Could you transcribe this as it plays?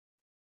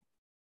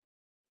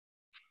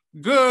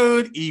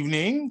Good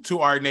evening to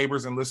our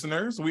neighbors and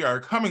listeners. We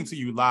are coming to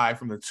you live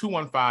from the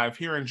 215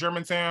 here in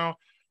Germantown.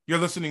 You're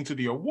listening to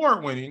the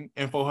award-winning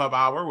InfoHub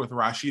Hour with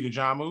Rashida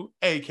Jamu,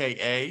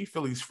 aka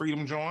Philly's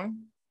Freedom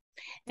Join.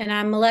 And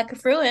I'm Maleka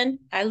Fruin.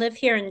 I live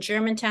here in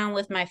Germantown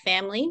with my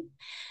family.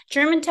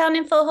 Germantown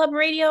InfoHub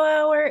Radio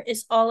Hour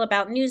is all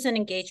about news and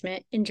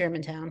engagement in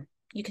Germantown.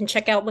 You can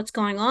check out what's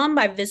going on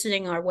by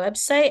visiting our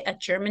website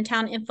at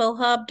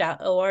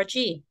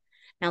germantowninfohub.org.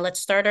 Now let's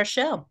start our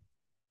show.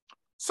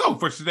 So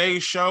for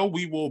today's show,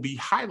 we will be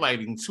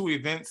highlighting two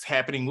events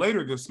happening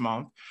later this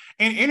month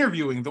and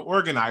interviewing the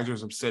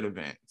organizers of said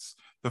events.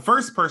 The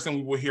first person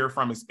we will hear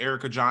from is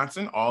Erica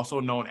Johnson,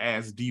 also known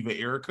as Diva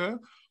Erica,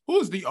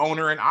 who is the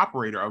owner and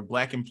operator of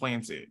Black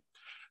Implanted.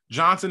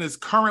 Johnson is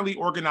currently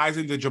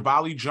organizing the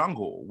Jabali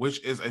Jungle,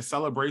 which is a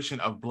celebration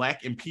of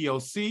Black and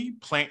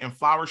POC, plant and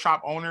flower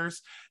shop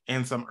owners,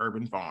 and some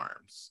urban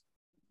farms.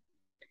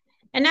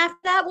 And after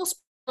that, we'll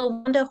speak to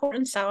Wanda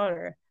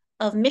Horton-Sauer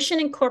of Mission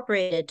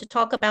Incorporated to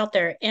talk about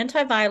their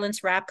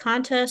anti-violence rap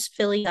contest,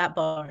 Philly Got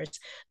Bars.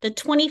 The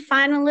 20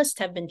 finalists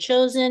have been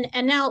chosen,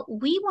 and now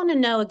we want to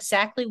know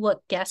exactly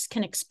what guests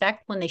can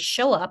expect when they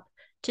show up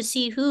to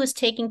see who is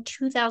taking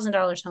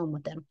 $2,000 home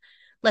with them.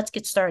 Let's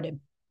get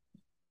started.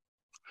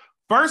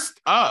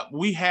 First up,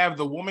 we have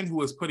the woman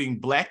who is putting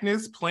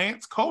Blackness,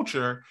 plants,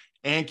 culture,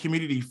 and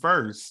community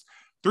first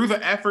through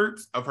the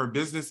efforts of her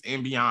business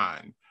and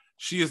beyond.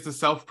 She is the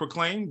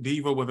self-proclaimed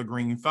diva with a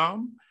green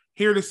thumb.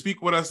 Here to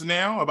speak with us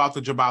now about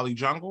the Jabali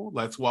Jungle,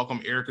 let's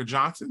welcome Erica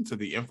Johnson to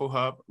the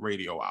InfoHub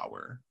Radio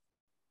Hour.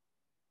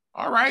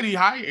 All righty.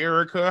 Hi,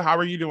 Erica. How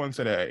are you doing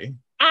today?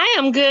 I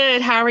am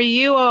good. How are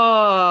you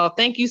all?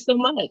 Thank you so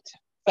much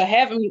for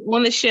having me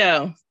on the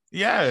show.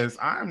 Yes,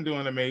 I'm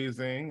doing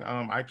amazing.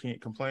 I can't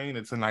complain.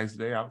 It's a nice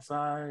day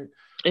outside.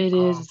 It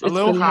is. It's a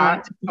little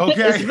hot.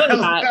 Okay. It's really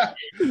hot.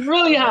 It's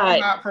really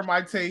hot. Not for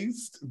my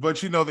taste,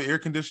 but you know, the air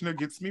conditioner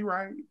gets me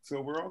right. So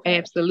we're okay.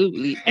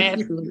 Absolutely.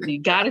 Absolutely.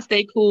 Gotta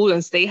stay cool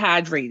and stay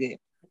hydrated.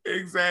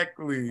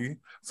 Exactly.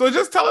 So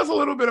just tell us a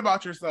little bit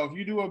about yourself.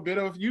 You do a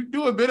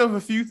bit of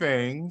a few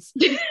things.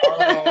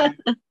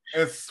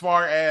 As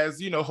far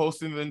as, you know,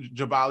 hosting the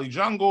Jabali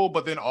Jungle,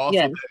 but then also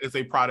that is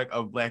a product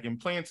of Black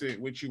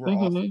Implanted, which you were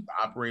also the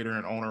operator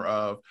and owner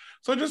of.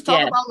 So just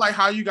talk about like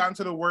how you got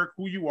into the work,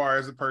 who you are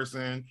as a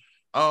person,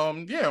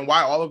 and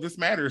why all of this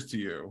matters to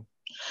you.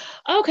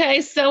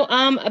 Okay, so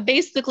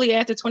basically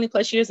after 20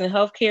 plus years in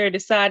healthcare, I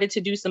decided to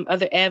do some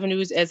other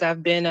avenues as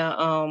I've been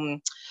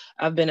a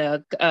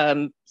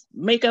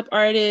makeup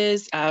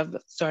artist. I've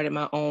started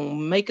my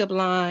own makeup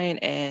line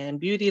and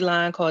beauty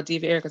line called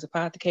Diva Erica's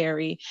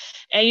Apothecary.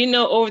 And, you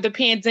know, over the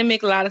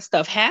pandemic, a lot of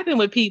stuff happened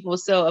with people.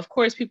 So, of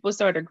course, people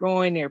started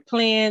growing their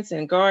plants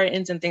and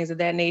gardens and things of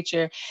that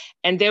nature.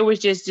 And there was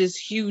just this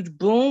huge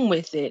boom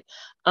with it.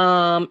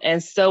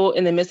 And so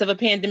in the midst of a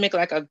pandemic,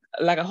 like a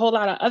whole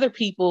lot of other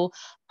people,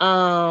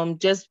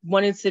 just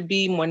wanted to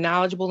be more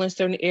knowledgeable in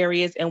certain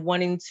areas and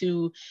wanting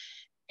to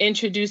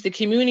introduce the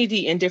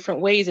community in different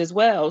ways as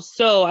well.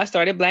 So I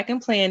started Black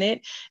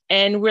Implanted,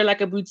 and we're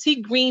like a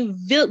boutique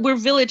we're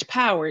village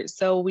powered.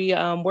 So we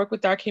work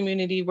with our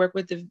community, work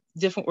with the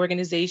different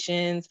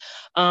organizations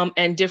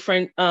and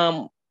different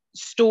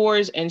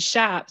stores and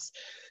shops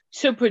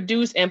to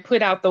produce and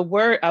put out the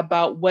word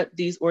about what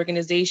these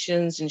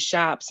organizations and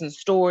shops and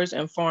stores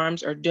and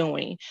farms are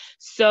doing.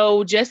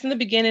 So just in the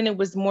beginning, it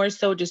was more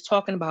so just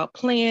talking about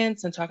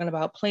plants and talking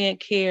about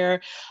plant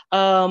care,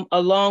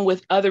 along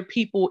with other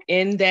people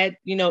in that,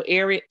 you know,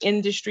 area,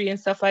 industry and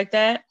stuff like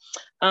that.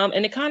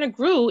 And it kind of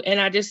grew, and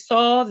I just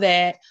saw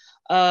that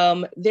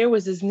there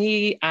was this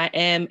need. I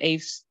am a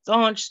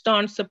staunch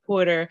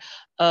supporter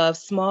of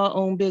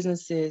small-owned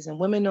businesses and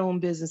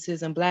women-owned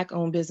businesses and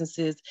Black-owned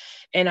businesses.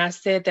 And I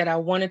said that I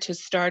wanted to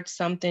start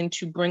something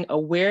to bring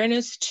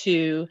awareness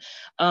to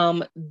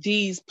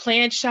these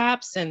plant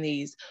shops and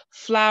these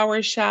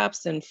flower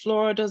shops and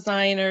floral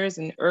designers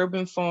and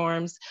urban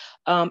farms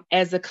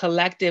as a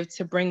collective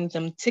to bring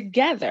them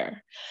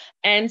together.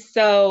 And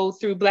so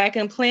through Black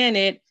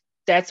Implanted,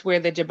 that's where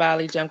the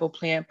Jabali Jungle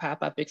Plant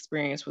Pop-Up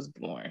Experience was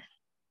born.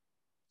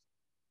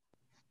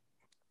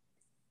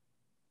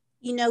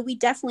 You know, we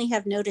definitely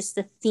have noticed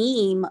the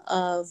theme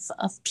of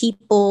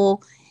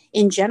people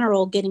in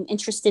general getting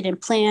interested in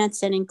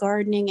plants and in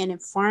gardening and in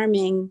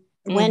farming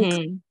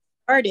when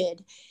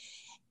started.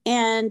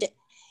 And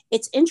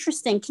it's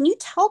interesting. Can you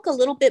talk a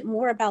little bit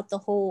more about the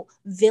whole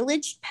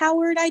village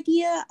powered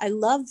idea? I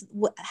love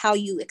how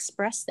you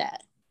express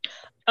that.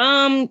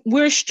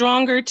 We're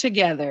stronger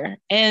together.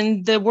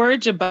 And the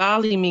word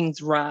Jabali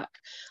means rock.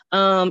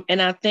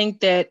 And I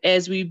think that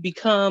as we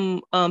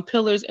become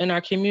pillars in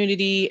our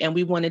community and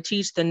we want to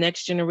teach the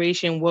next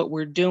generation what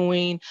we're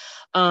doing,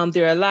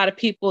 there are a lot of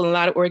people and a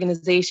lot of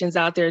organizations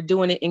out there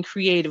doing it in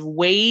creative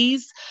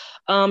ways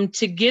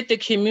to get the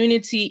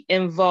community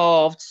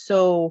involved.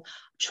 So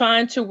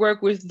trying to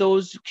work with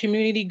those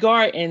community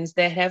gardens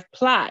that have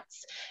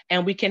plots,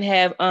 and we can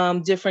have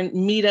different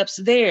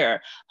meetups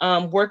there.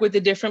 Work with the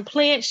different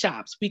plant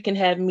shops. We can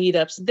have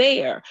meetups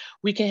there.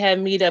 We can have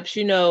meetups,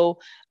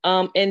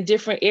 in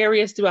different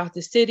areas throughout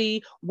the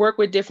city, work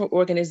with different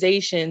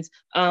organizations.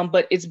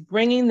 But it's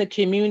bringing the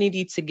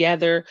community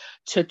together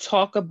to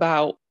talk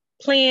about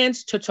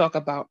plants, to talk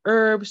about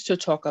herbs, to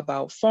talk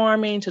about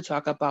farming, to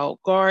talk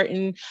about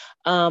garden,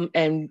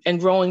 and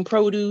growing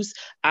produce.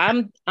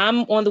 I'm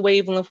on the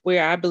wavelength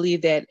where I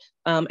believe that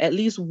at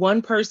least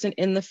one person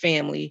in the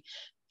family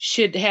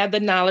should have the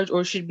knowledge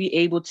or should be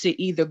able to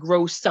either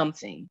grow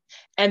something,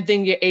 and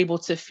then you're able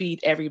to feed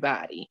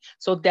everybody.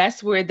 So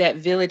that's where that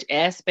village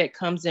aspect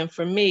comes in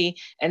for me.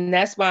 And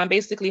that's why I'm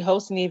basically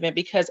hosting the event,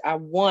 because I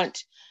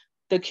want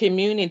the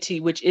community,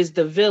 which is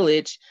the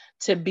village,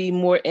 to be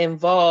more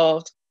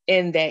involved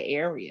in that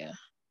area.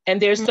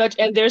 And there's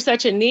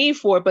such a need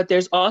for it, but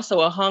there's also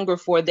a hunger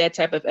for that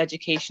type of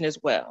education as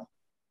well.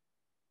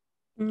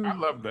 I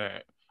love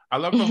that. I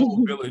love the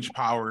whole village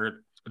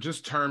powered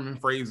just term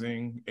and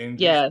phrasing, and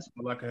just Yes.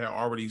 like I had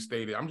already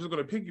stated, I'm just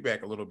going to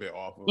piggyback a little bit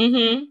off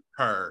of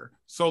her.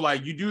 So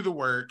like, you do the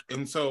work,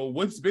 and so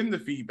what's been the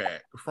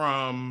feedback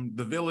from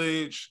the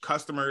village,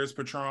 customers,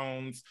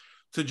 patrons,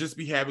 to just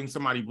be having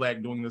somebody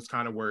Black doing this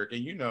kind of work?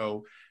 And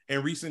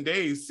in recent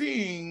days,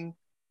 being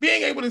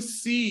able to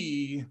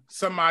see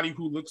somebody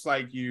who looks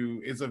like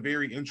you is a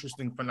very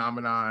interesting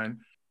phenomenon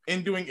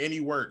in doing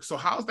any work. So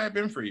how's that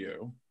been for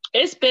you?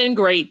 It's been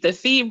great. The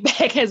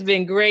feedback has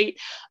been great.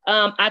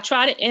 I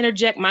try to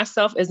interject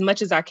myself as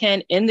much as I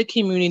can in the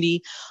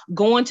community,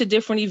 going to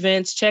different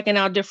events, checking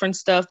out different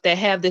stuff that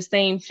have the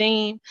same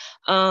theme.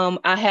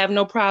 I have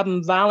no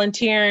problem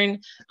volunteering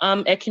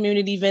at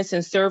community events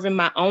and serving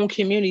my own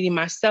community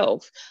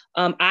myself.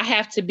 I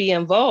have to be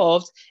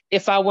involved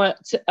if I want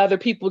other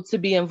people to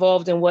be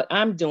involved in what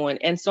I'm doing.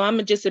 And so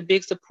I'm just a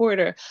big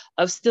supporter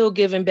of still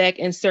giving back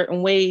in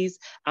certain ways.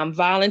 I'm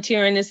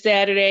volunteering this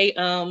Saturday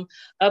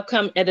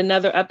at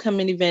another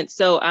upcoming event.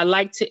 So I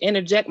like to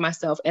interject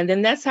myself. And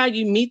then that's how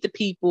you meet the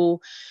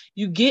people.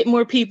 You get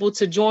more people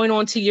to join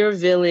onto your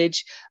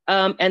village.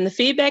 And the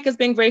feedback has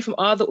been great from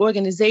all the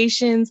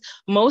organizations.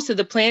 Most of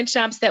the plant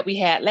shops that we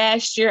had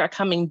last year are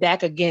coming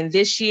back again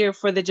this year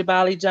for the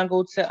Jabali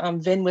Jungle to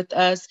vend with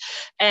us.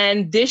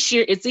 And this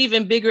year it's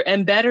even bigger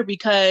and better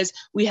because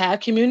we have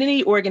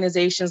community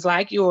organizations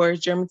like yours,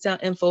 Germantown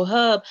Info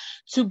Hub,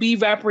 to be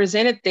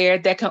represented there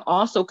that can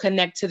also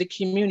connect to the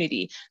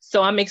community.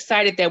 So I'm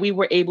excited that we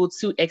were able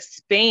to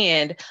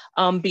expand,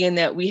 being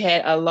that we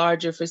had a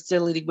larger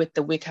facility with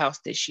the Wick House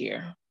this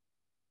year.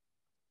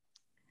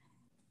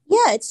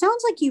 Yeah, it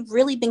sounds like you've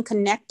really been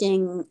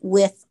connecting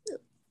with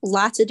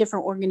lots of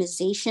different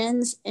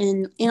organizations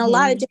and in a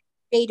lot of different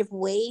creative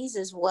ways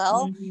as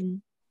well.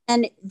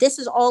 And this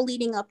is all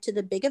leading up to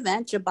the big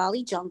event,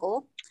 Jabali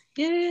Jungle.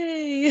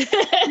 Yay!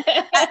 Tell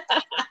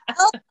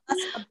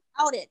us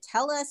about it.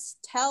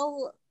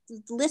 Tell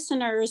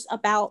listeners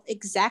about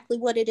exactly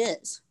what it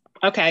is.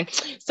 Okay,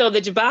 so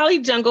the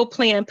Jabali Jungle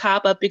Plan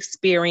pop-up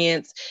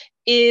experience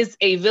is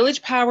a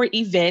village power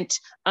event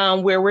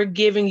where we're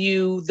giving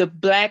you the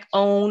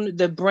Black-owned,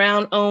 the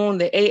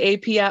brown-owned, the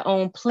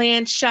AAPI-owned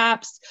plant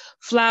shops,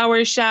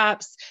 flower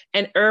shops,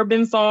 and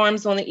urban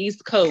farms on the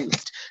East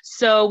Coast.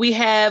 So we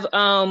have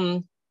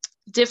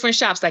different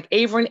shops like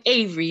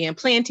Avery and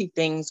Planty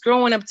Things,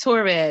 Growing Up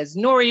Torres,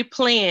 Nori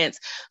Plants,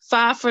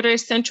 5 Footer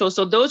Central.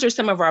 So those are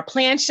some of our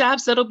plant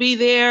shops that'll be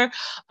there.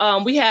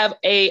 We have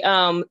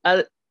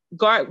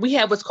we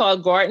have what's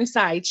called garden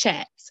side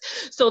chats.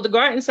 So the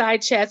garden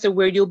side chats are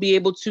where you'll be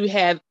able to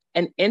have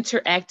an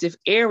interactive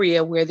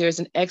area where there's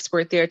an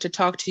expert there to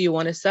talk to you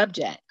on a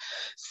subject.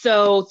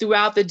 So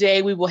throughout the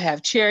day, we will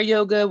have chair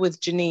yoga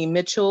with Janine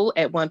Mitchell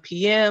at 1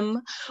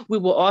 p.m. We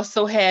will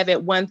also have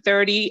at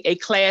 1:30 a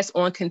class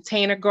on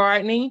container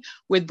gardening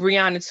with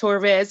Brianna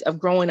Torres of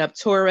Growing Up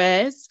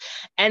Torres.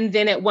 And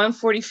then at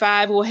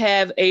 1:45, we'll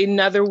have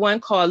another one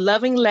called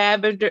Loving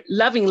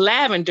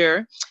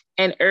Lavender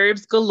and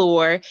Herbs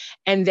Galore,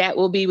 and that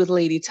will be with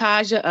Lady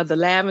Taja of the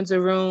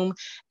Lavender Room.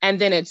 And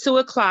then at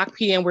 2:00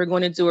 p.m., we're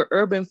going to do an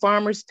urban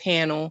farmers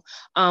panel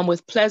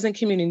with Pleasant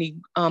Community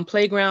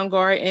Playground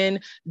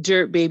Garden,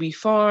 Dirt Baby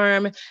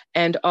Farm,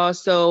 and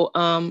also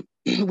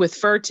with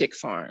Furtick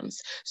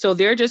Farms. So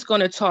they're just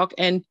going to talk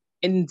and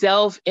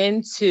delve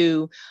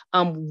into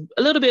a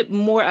little bit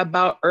more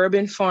about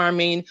urban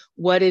farming,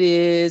 what it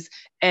is,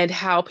 and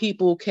how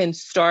people can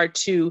start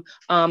to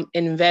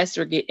invest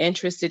or get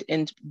interested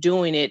in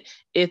doing it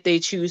if they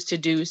choose to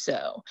do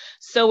so.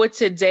 So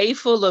it's a day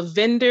full of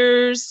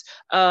vendors,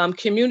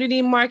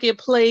 community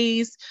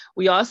marketplace.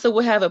 We also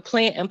will have a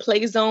plant and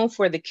play zone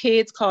for the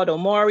kids called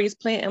Omari's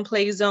Plant and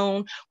Play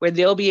Zone, where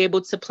they'll be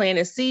able to plant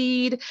a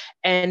seed.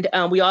 And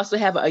we also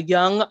have a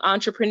young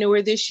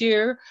entrepreneur this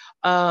year.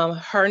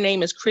 Her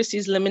name is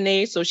Chrissy's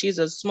Lemonade. So she's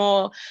a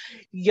small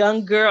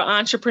young girl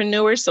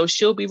entrepreneur. So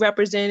she'll be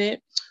represented.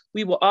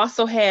 We will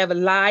also have a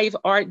live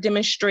art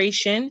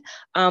demonstration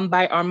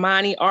by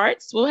Armani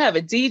Arts. We'll have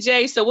a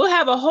DJ. So we'll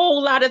have a whole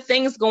lot of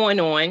things going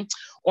on.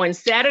 on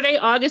Saturday,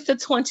 August the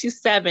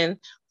 27th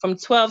from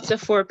 12 to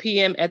 4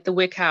 p.m. at the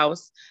Wick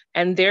House.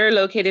 And they're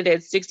located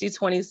at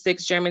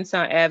 6026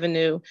 Germantown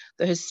Avenue,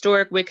 the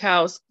historic Wick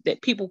House,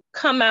 that people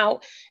come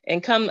out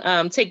and come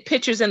take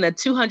pictures in the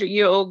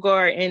 200-year-old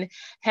garden,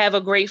 have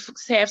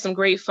some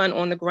great fun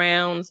on the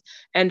grounds.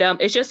 And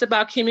it's just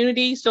about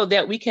community so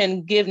that we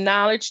can give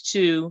knowledge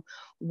to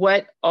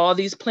what all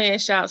these plant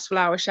shops,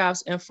 flower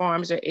shops, and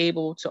farms are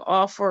able to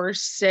offer,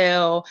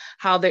 sell,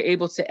 how they're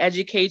able to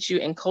educate you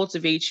and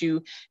cultivate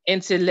you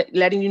into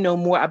letting you know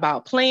more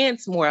about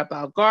plants, more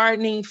about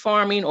gardening,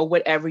 farming, or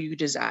whatever you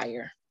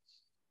desire.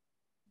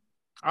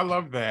 I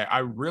love that. I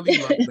really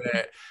love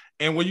that.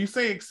 And when you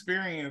say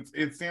experience,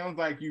 it sounds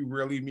like you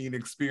really mean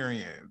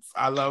experience.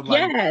 I love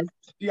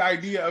the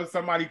idea of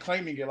somebody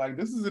claiming it. Like,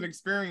 this is an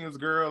experience,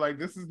 girl. Like,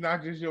 this is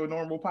not just your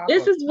normal pop-up.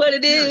 This is what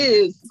it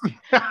is.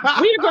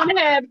 We're going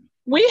to have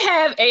We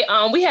have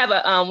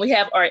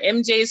our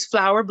MJ's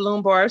flower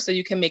bloom bar, so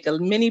you can make a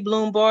mini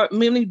bloom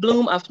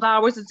of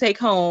flowers to take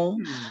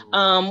home.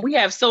 We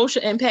have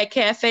Social Impact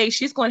Cafe.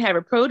 She's going to have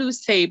a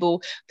produce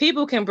table.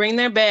 People can bring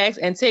their bags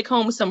and take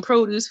home some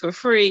produce for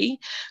free.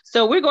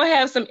 So we're going to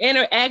have some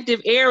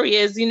interactive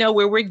areas,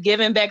 where we're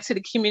giving back to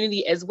the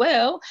community as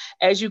well.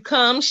 As you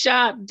come,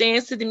 shop,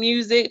 dance to the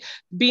music,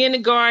 be in the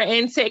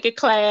garden, take a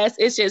class.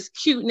 It's just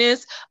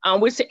cuteness.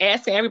 We're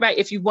asking everybody,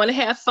 if you want to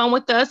have fun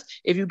with us,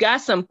 if you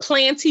got some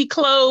planty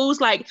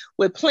clothes, like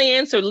with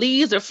plants or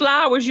leaves or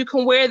flowers, you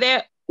can wear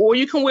that, or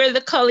you can wear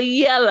the color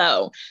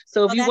yellow.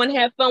 So if you want to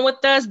have fun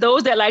with us,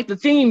 those that like the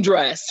theme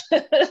dress.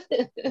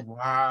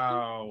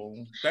 Wow.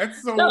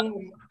 That's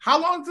so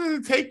how long does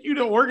it take you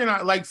to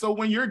organize? Like, so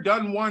when you're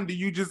done one, do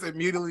you just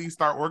immediately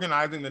start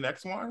organizing the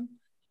next one?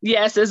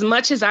 Yes, as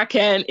much as I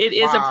can. It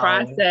is a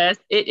process.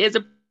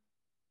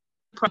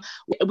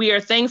 We are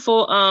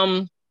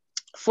thankful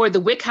for the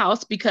Wick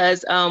House,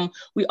 because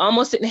we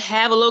almost didn't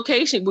have a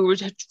location. We were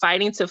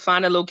fighting to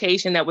find a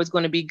location that was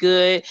going to be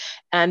good.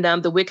 And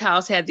the Wick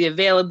House had the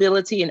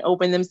availability and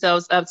opened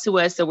themselves up to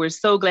us. So we're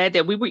so glad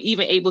that we were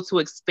even able to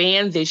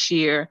expand this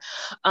year.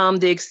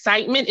 The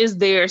excitement is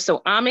there.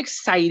 So I'm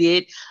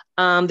excited.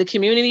 The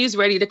community is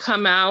ready to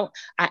come out.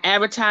 I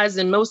advertise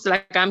in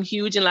I'm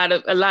huge in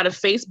a lot of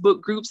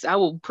Facebook groups. I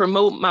will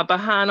promote my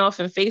behind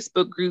off in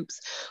Facebook groups,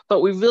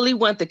 but we really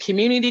want the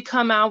community to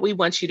come out. We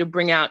want you to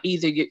bring out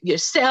either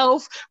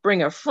yourself,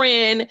 bring a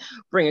friend,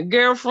 bring a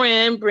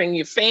girlfriend, bring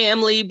your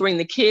family, bring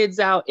the kids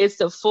out.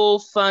 It's a full,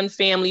 fun,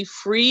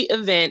 family-free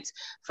event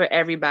for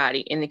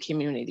everybody in the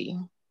community.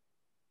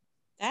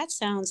 That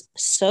sounds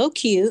so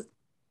cute.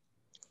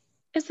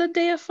 It's a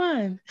day of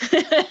fun.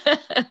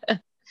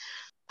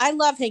 I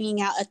love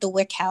hanging out at the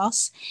Wick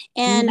House,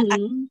 and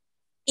I'm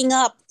picking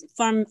up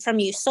from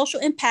you, Social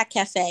Impact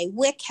Cafe,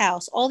 Wick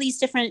House, all these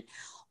different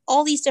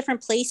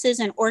places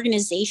and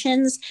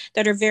organizations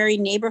that are very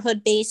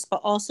neighborhood based, but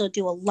also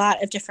do a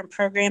lot of different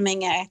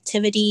programming and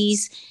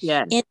activities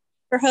in the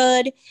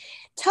neighborhood.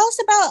 Tell us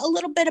a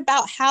little bit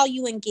about how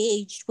you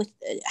engaged with,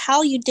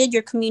 how you did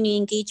your community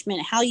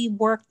engagement, how you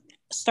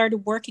started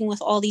working with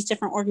all these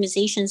different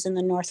organizations in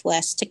the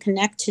Northwest to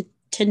connect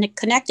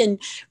and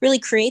really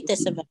create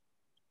this event.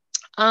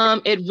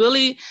 It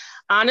really,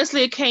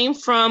 honestly, it came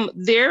from,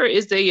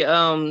 there's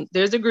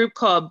a group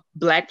called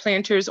Black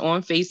Planters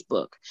on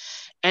Facebook.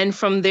 And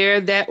from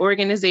there, that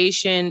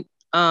organization,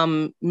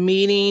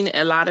 meeting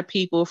a lot of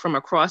people from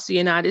across the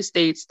United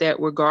States that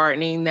were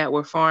gardening, that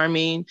were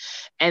farming.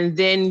 And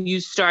then you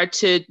start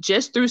to,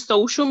 just through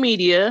social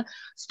media,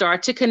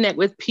 start to connect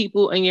with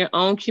people in your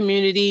own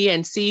community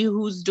and see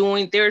who's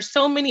doing. There are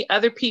so many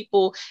other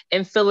people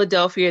in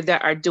Philadelphia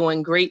that are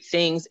doing great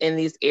things in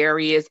these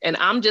areas. And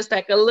I'm just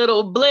like a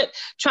little blip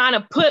trying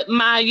to put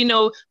my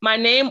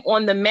name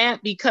on the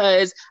map,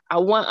 because I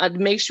want to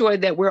make sure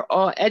that we're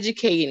all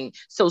educating.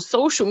 So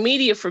social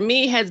media for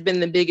me has been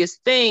the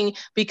biggest thing,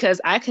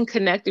 because I can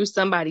connect through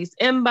somebody's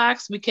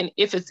inbox. We can,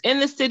 if it's in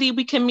the city,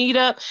 we can meet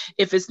up.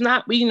 If it's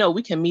not,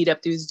 we can meet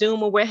up through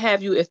Zoom or what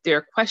have you. If there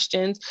are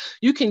questions,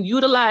 you can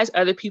utilize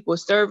other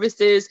people's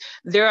services.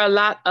 There are a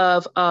lot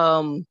of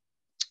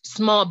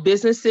small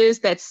businesses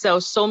that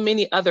sell so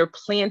many other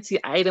planty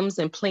items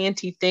and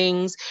planty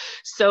things.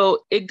 So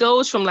it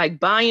goes from like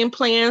buying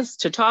plants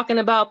to talking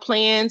about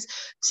plants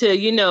to,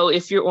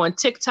 if you're on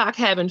TikTok,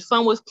 having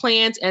fun with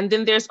plants. And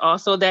then there's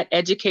also that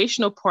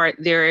educational part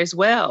there as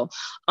well.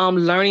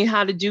 Learning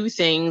how to do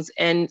things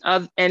and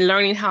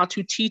learning how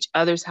to teach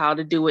others how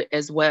to do it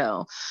as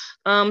well.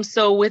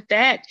 So with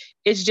that,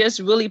 it's just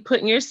really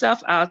putting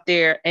yourself out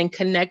there and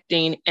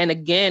connecting. And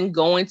again,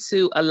 going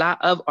to a lot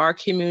of our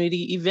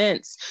community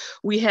events.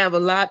 We have a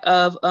lot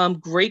of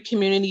great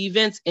community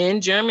events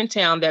in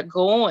Germantown that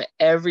go on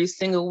every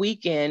single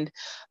weekend.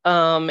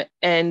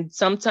 And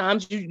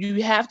sometimes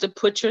you have to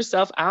put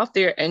yourself out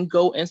there and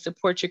go and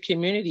support your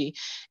community.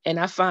 And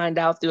I find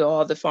out through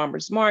all the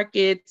farmers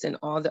markets and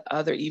all the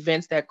other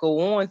events that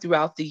go on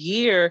throughout the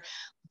year,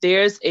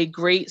 there's a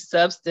great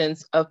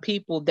substance of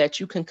people that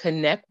you can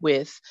connect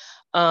with.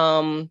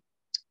 And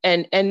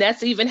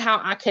that's even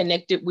how I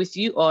connected with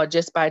you all,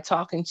 just by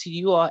talking to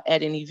you all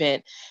at an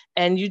event.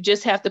 And you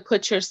just have to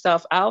put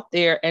yourself out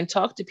there and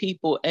talk to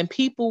people, and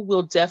people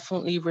will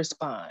definitely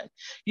respond.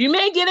 You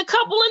may get a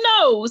couple of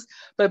no's,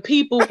 but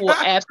people will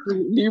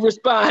absolutely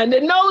respond. The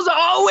no's are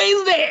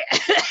always there.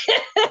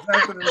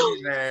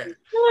 Definitely that.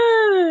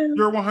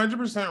 You're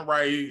 100%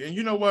 right. And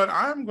you know what?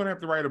 I'm going to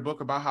have to write a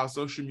book about how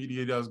social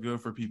media does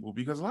good for people,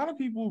 because a lot of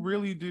people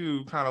really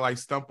do kind of like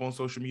stump on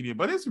social media,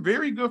 but it's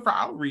very good for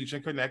outreach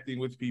and connecting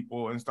with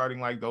people and starting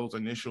like those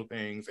initial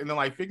things and then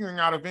like figuring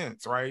out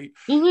events, right?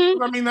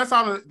 Mm-hmm. I mean, that's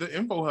how the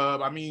Info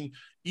Hub, I mean,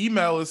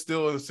 email is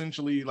still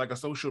essentially like a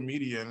social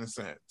media in a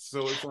sense.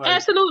 So it's like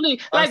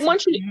absolutely, like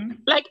once you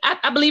like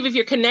I believe if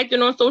you're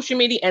connecting on social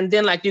media and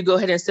then like you go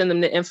ahead and send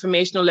them the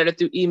informational letter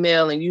through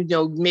email and you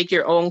know make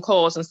your own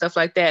calls and stuff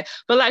like that.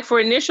 But like for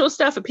initial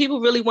stuff, if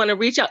people really want to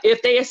reach out,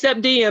 if they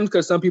accept DMs,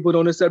 because some people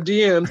don't accept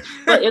DMs,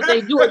 but if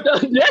they do it,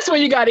 that's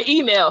when you got to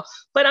email.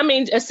 But I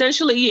mean,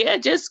 essentially, yeah,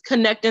 just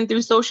connecting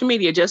through social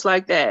media, just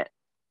like that.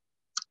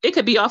 It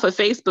could be off a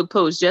Facebook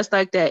post just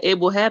like that. It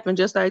will happen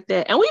just like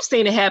that. And we've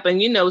seen it happen,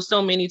 you know,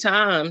 so many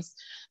times.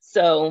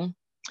 So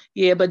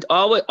yeah, but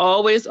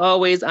always,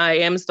 I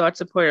am a start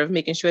supporter of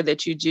making sure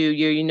that you do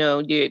your, you know,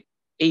 your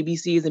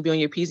ABCs and be on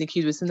your P's and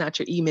Q's, but send out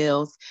your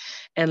emails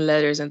and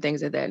letters and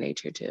things of that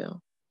nature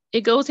too.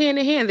 It goes hand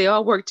in hand. They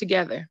all work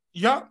together.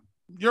 Yep,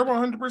 you're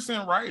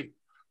 100% right.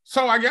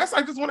 So I guess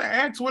I just want to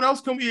ask, what else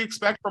can we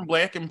expect from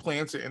Black and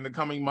Planted in the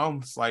coming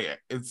months? Like,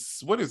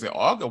 it's, what is it,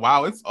 August?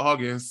 Wow, it's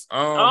August.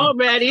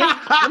 Already.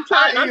 I'm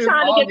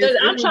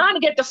trying to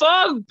get the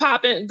fog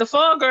popping, the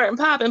fog garden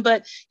popping,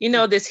 but you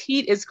know, this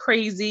heat is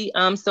crazy.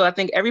 So I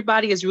think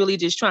everybody is really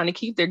just trying to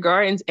keep their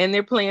gardens and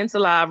their plants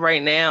alive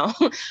right now.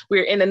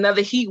 We're in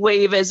another heat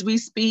wave as we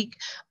speak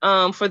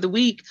for the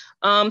week.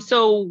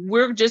 So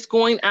we're just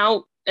going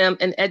out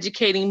and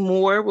educating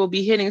more. We'll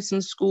be hitting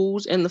some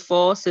schools in the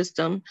fall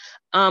system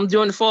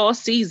during the fall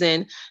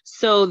season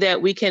so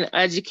that we can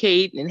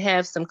educate and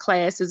have some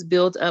classes,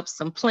 build up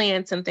some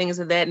plants and things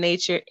of that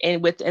nature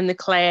and within the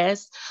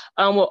class.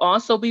 We'll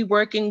also be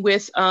working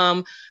with,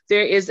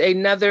 there is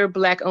another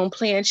Black-owned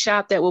plant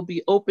shop that will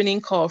be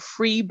opening called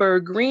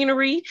Freeburg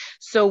Greenery.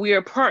 So we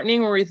are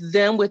partnering with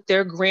them with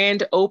their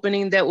grand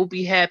opening that will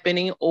be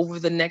happening over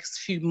the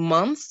next few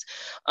months.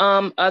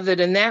 Other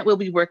than that, we'll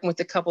be working with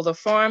a couple of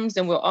farms,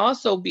 and we'll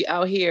also be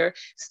out here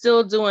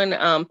still doing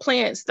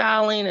plant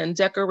styling and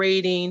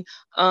decorating.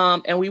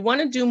 And we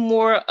want to do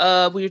more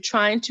we're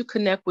trying to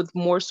connect with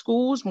more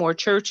schools, more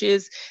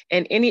churches,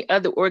 and any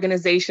other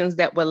organizations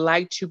that would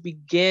like to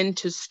begin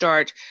to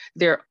start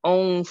their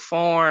own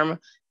farm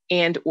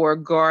and or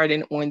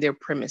garden on their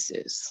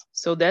premises.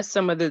 So that's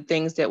some of the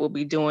things that we'll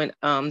be doing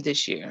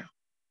this year.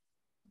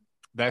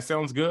 That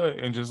sounds good.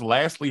 And just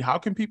lastly, how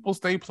can people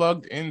stay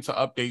plugged into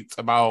updates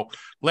about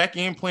Black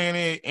and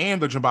Planted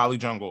and the Jabali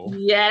Jungle?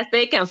 Yes,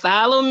 they can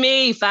follow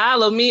me.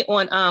 Follow me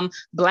on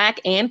Black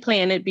and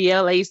Planted,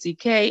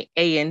 BLACKAND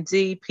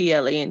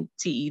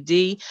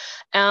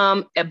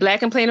at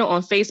Black and Planted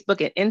on Facebook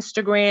and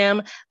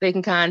Instagram. They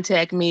can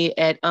contact me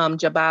at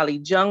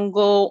Jabali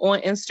Jungle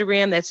on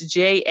Instagram. That's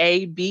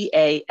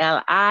JABALI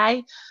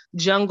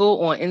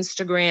Jungle on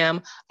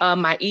Instagram.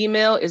 My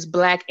email is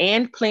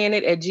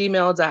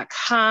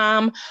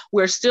blackandplanted@gmail.com.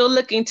 We're still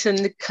looking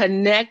to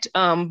connect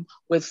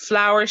with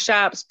flower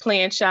shops,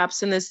 plant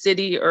shops in the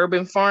city,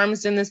 urban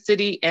farms in the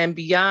city and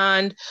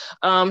beyond.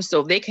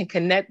 So they can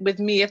connect with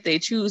me if they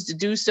choose to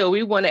do so.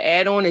 We want to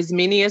add on as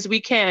many as we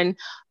can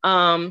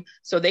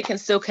so they can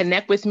still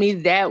connect with me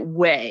that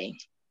way.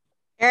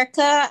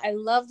 Erica, I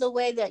love the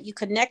way that you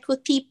connect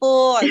with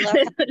people. I love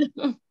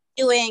how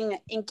doing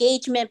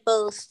engagement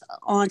both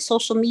on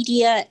social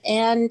media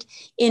and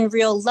in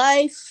real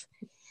life.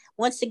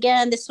 Once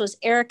again, this was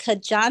Erica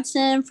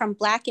Johnson from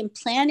Black and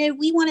Planted.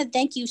 We want to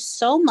thank you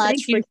so much.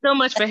 Thank you so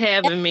much for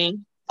having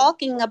me.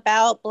 Talking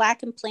about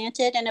Black and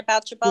Planted and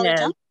about Jabali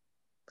Jungle.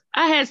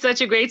 I had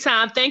such a great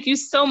time. Thank you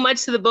so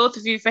much to the both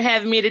of you for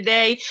having me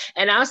today.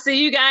 And I'll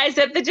see you guys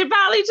at the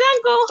Jabali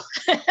Jungle.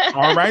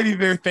 All righty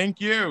there. Thank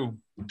you.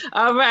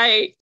 All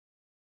right.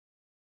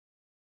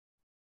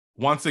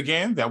 Once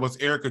again, that was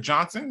Erica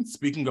Johnson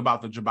speaking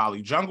about the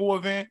Jabali Jungle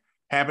event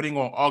happening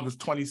on August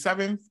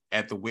 27th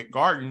at the Wick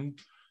Garden.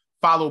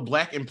 Follow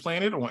Black and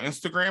Planted on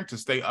Instagram to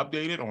stay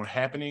updated on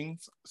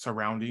happenings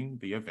surrounding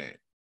the event.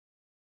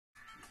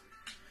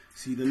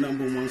 See, the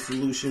number one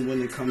solution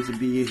when it comes to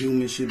being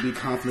human should be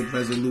conflict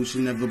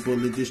resolution, never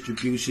bullet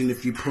distribution.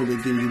 If you pull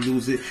it, then you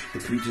lose it. The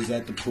preachers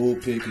at the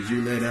pulpit, cause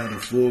you let out a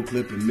full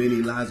clip and many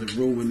lies are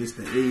ruined. It's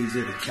the age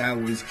of the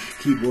cowards,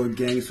 keyboard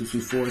gangsters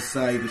who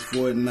foresight is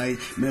Fortnite,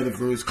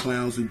 metaverse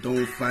clowns who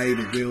don't fight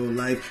in real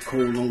life,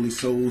 cold lonely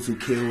souls who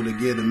kill to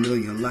get 1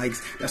 million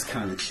likes. That's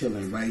kind of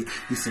chilling, right?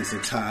 We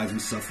sensitize, we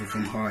suffer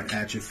from heart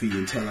atrophy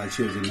and tell our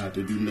children not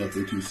to do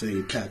nothing to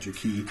St. Patrick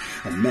Key.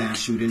 A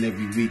mass shooting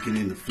every weekend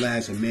in the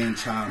flash, a man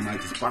child might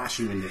just bosh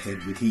you in the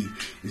head with heat.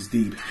 It's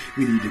deep.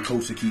 We need the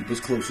coast to keep us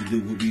closer, do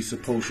what we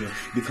supposed to.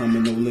 Become a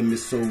no-limit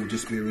soldier,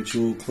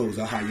 spiritual clothes,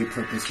 a higher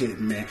purpose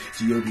hitting man.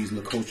 G.O.D's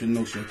La Kosha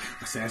Nostra.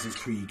 Assassin's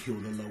Creed, kill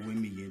the low in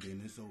me and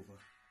then it's over.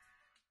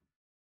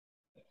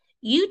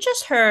 You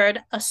just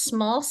heard a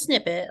small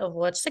snippet of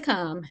what's to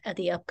come at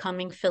the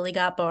upcoming Philly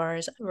Got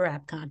Bars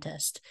rap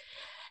contest.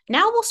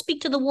 Now we'll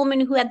speak to the woman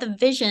who had the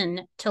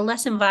vision to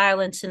lessen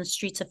violence in the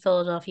streets of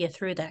Philadelphia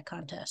through that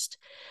contest.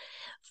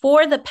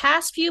 For the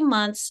past few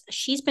months,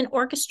 she's been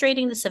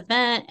orchestrating this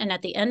event, and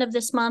at the end of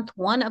this month,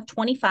 one of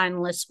 20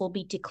 finalists will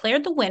be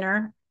declared the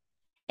winner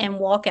and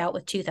walk out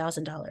with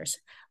 $2,000.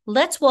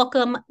 Let's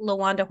welcome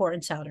LaWanda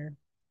Horton-Souter.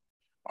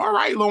 All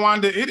right,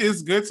 LaWanda, it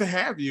is good to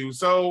have you.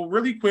 So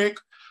really quick,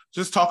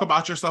 just talk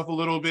about yourself a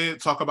little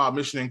bit, talk about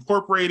Mission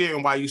Incorporated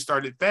and why you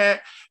started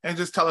that, and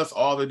just tell us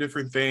all the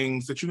different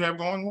things that you have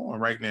going on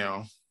right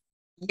now.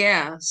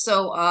 Yeah,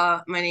 so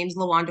my name's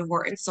LaWanda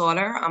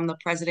Horton-Souter. I'm the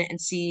president and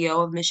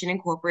CEO of Mission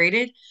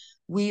Incorporated.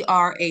 We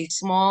are a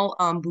small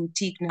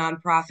boutique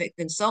nonprofit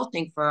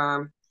consulting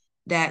firm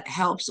that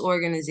helps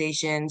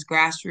organizations,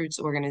 grassroots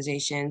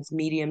organizations,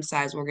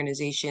 medium-sized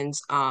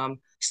organizations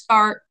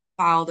start,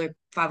 file their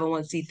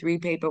 501c3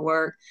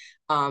 paperwork,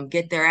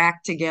 get their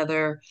act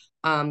together.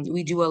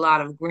 We do a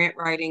lot of grant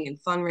writing and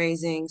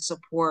fundraising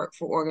support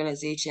for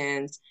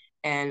organizations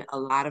and a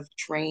lot of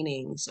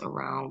trainings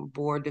around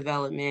board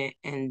development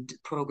and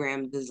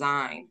program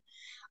design.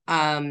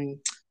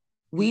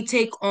 We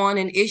take on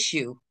an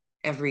issue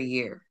every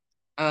year.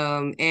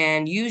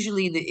 And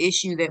usually the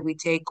issue that we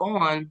take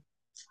on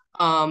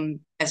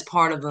as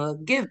part of a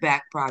give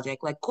back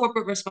project, like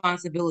corporate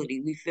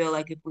responsibility. We feel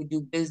like if we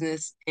do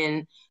business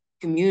in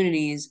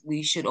communities,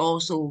 we should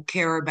also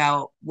care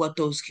about what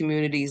those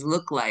communities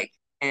look like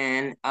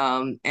and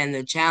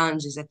the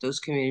challenges that those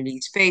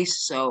communities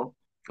face. So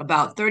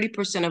about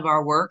 30% of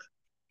our work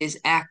is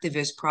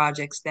activist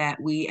projects that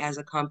we as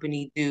a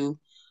company do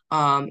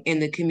in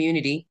the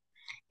community.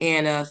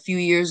 And a few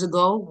years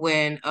ago,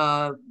 when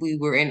we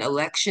were in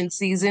election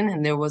season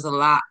and there was a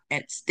lot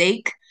at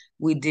stake,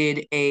 we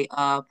did a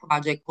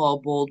project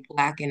called Bold,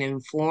 Black, and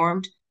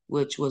Informed,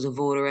 which was a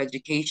voter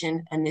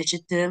education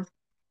initiative.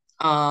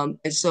 And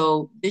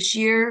so this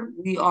year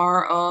we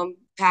are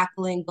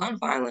tackling gun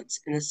violence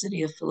in the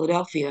city of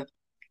Philadelphia.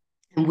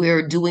 And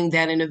we're doing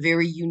that in a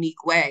very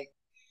unique way.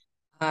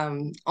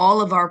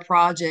 All of our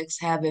projects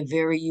have a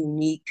very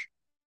unique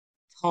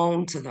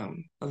tone to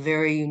them, a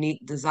very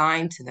unique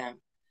design to them.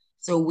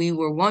 So we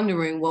were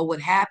wondering what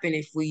would happen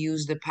if we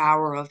use the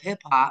power of hip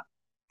hop,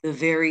 the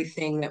very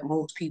thing that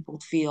most people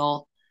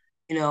feel,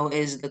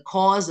 is the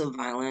cause of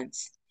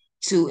violence,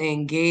 to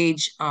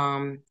engage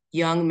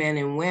young men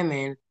and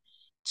women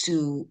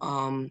to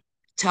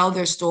tell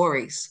their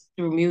stories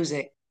through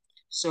music.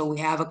 So we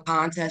have a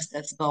contest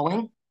that's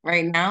going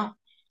right now.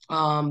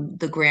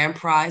 The grand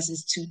prize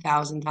is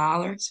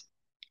 $2,000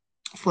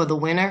 for the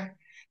winner.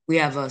 We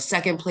have a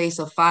second place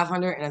of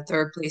 $500 and a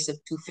third place of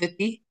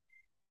 $250.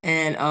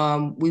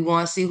 And we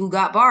want to see who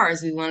got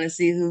bars. We want to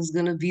see who's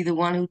going to be the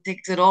one who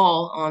takes it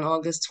all on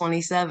August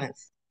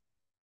 27th.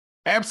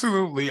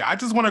 Absolutely. I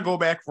just want to go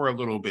back for a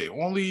little bit,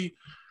 only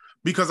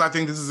because I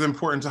think this is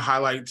important to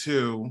highlight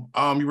too.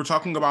 You were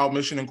talking about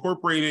Mission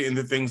Incorporated and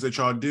the things that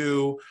y'all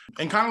do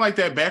and kind of like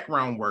that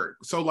background work.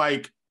 So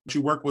like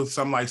you work with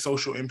some like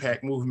social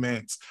impact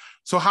movements.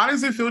 So how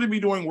does it feel to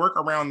be doing work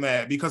around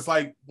that? Because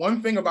like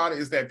one thing about it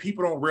is that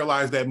people don't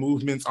realize that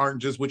movements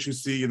aren't just what you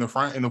see in the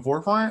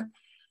forefront,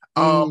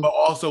 but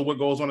also what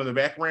goes on in the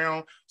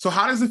background. So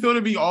how does it feel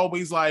to be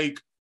always like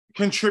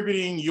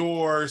contributing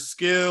your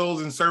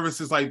skills and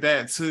services like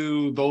that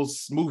to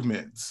those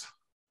movements?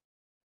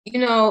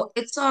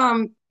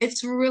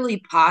 It's really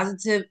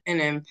positive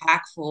and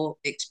impactful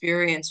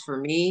experience for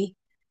me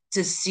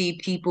to see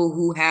people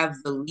who have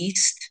the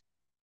least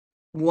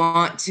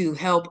want to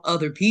help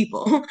other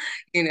people,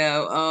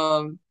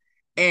 and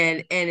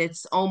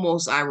it's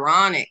almost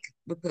ironic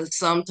because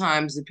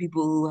sometimes the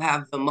people who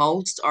have the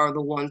most are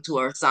the ones who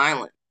are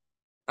silent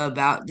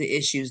about the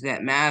issues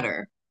that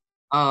matter.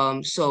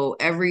 So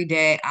every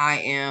day I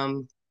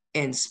am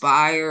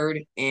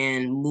inspired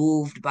and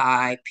moved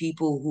by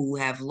people who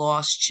have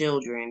lost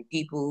children,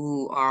 people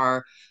who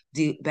are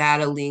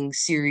battling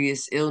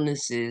serious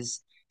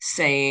illnesses,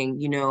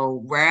 saying,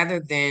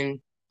 rather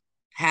than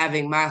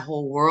having my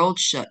whole world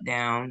shut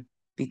down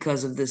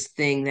because of this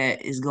thing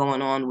that is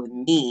going on with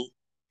me,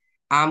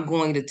 I'm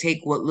going to take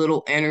what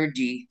little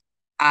energy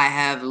I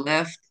have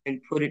left and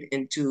put it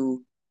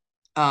into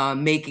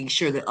making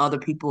sure that other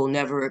people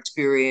never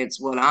experience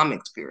what I'm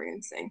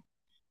experiencing.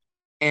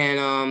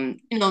 And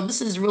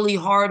this is really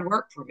hard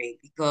work for me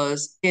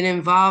because it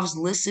involves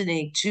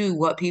listening to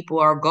what people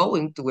are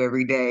going through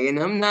every day. And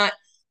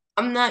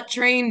I'm not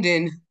trained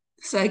in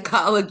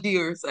psychology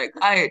or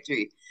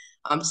psychiatry.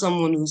 I'm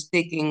someone who's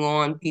taking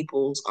on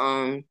people's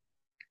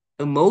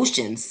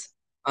emotions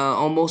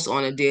almost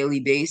on a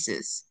daily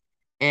basis.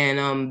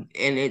 And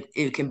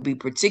it can be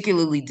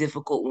particularly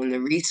difficult when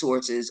the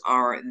resources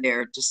aren't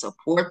there to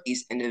support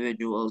these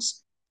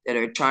individuals that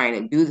are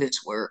trying to do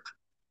this work.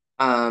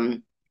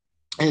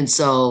 And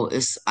so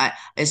it's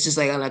just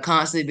like on a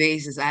constant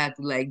basis, I have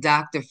to like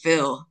Dr.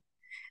 Phil,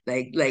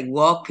 like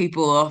walk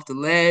people off the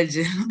ledge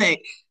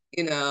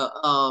and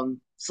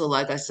so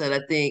like I said, I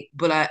think,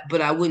 but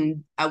I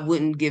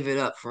wouldn't give it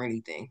up for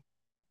anything.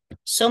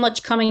 so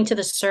much coming to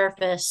the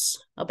surface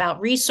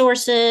about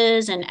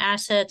resources and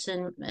assets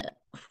and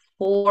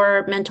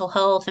for mental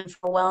health and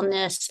for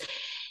wellness,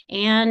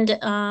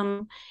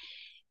 and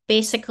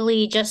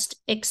basically just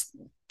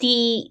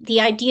the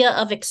idea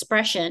of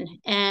expression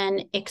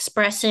and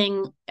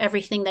expressing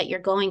everything that you're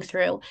going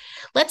through.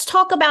 Let's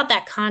talk about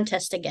that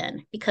contest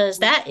again, because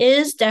that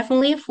is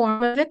definitely a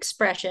form of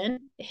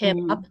expression, hip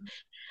hop.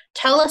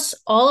 Tell us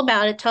all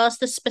about it. Tell us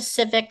the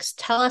specifics.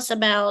 Tell us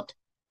about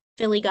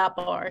Philly Got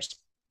Bars.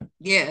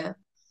 Yeah.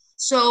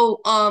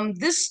 So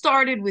this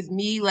started with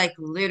me like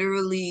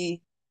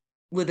literally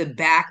with a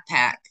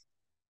backpack,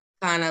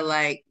 kind of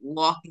like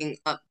walking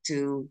up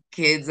to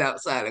kids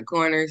outside of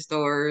corner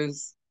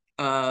stores,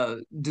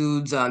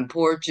 dudes on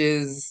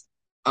porches,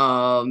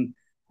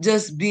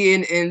 just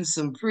being in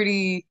some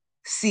pretty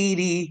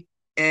seedy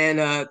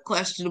and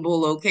questionable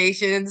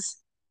locations.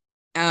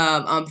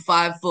 I'm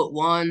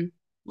 5'1",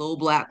 little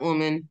black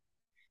woman.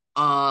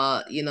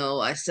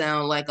 I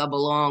sound like I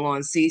belong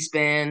on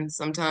C-SPAN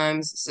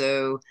sometimes.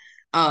 So,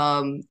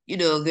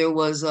 there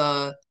was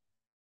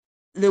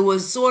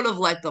sort of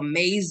like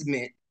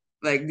amazement.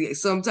 Like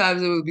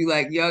sometimes it would be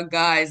like young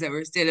guys that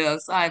were standing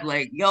outside,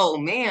 like, "Yo,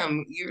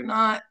 ma'am, you're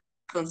not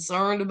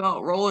concerned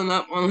about rolling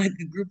up on like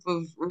a group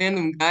of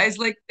random guys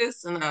like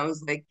this?" And I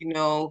was like,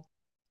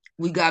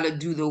 we got to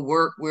do the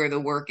work where the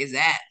work is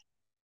at,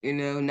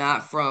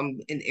 not from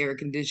an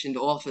air-conditioned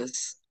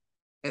office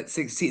at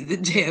 16th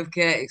and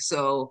JFK.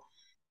 So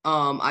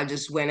I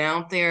just went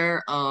out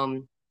there. I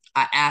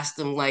asked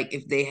them like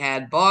if they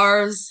had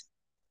bars.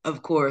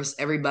 Of course,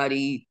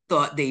 everybody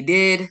thought they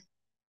did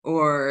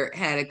or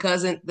had a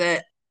cousin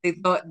that they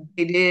thought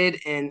they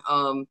did. And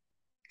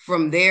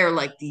from there,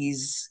 like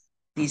these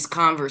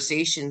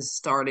conversations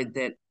started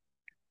that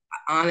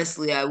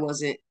honestly I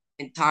wasn't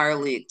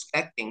entirely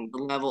expecting,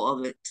 the level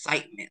of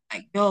excitement.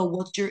 Like, yo,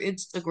 what's your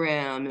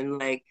Instagram? And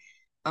like,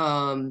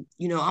 I'm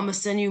gonna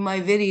send you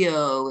my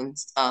video and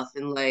stuff.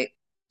 And like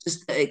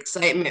just the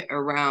excitement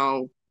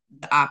around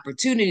the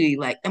opportunity.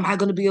 Like, am I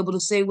gonna be able to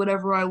say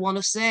whatever I want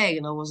to say?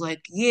 And I was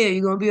like, yeah,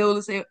 you're gonna be able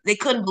to say. They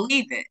couldn't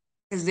believe it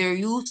because they're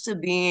used to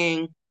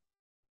being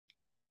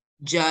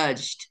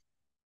judged.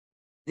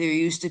 They're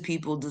used to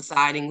people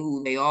deciding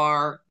who they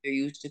are. They're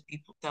used to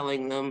people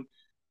telling them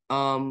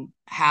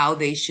how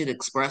they should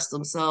express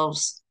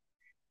themselves.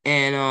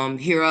 And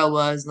here I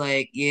was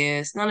like, yeah,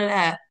 it's none of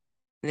that.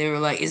 And they were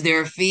like, is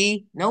there a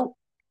fee? Nope.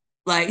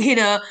 Like,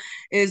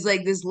 it's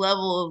like this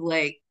level of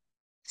like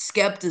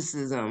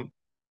skepticism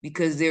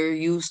because they're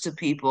used to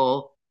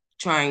people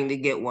trying to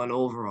get one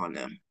over on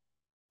them.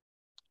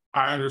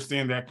 I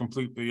understand that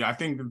completely. I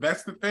think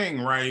that's the thing,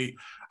 right?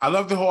 I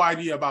love the whole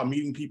idea about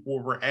meeting people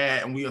where we're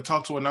at. And we had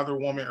talked to another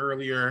woman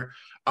earlier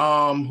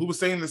who was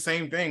saying the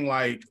same thing,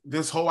 like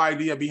this whole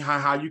idea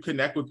behind how you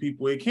connect with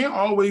people. It can't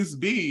always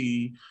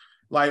be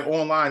like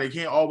online. It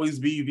can't always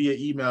be via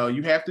email.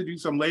 You have to do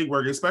some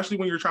legwork, especially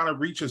when you're trying to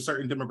reach a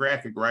certain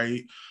demographic,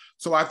 right?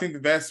 So I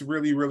think that's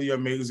really, really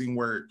amazing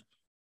work.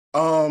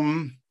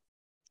 And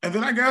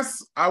then I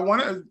guess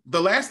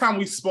the last time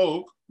we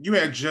spoke, you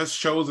had just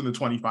chosen the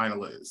 20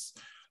 finalists.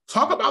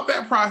 Talk about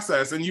that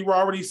process. And you were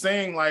already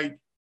saying like,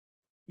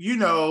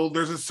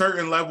 there's a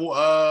certain level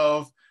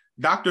of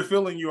Dr.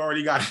 Phil you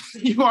already got,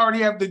 you already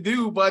have to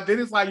do, but then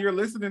it's like you're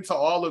listening to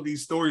all of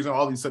these stories and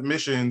all these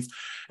submissions.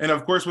 And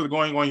of course, with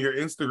going on your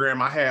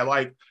Instagram, I had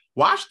like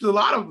watched a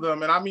lot of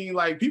them. And I mean,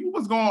 like people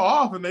was going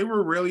off and they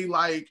were really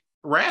like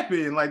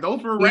rapping, like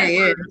those were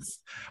rappers.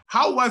 Yeah.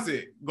 How was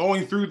it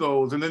going through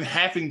those and then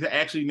having to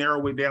actually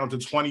narrow it down to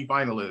 20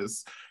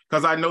 finalists?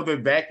 Because I know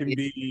that can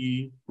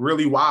be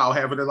really wild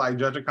having to like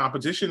judge a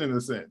competition in a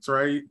sense,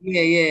 right?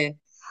 Yeah.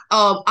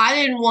 I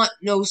didn't want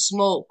no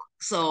smoke,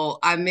 so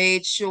I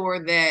made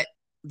sure that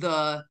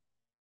the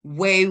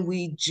way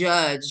we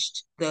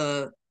judged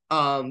the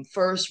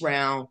first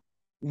round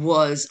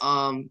was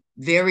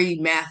very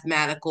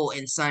mathematical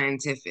and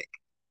scientific.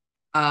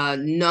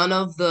 None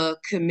of the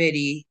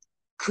committee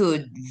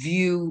could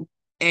view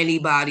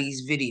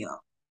anybody's video.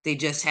 They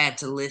just had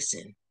to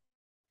listen.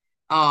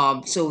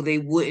 So they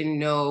wouldn't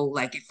know,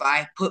 like if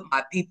I put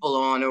my people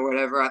on or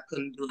whatever, I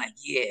couldn't be like,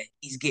 yeah,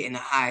 he's getting a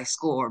high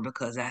score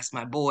because that's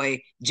my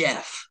boy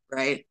Jeff,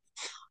 right?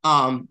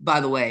 By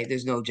the way,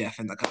 there's no Jeff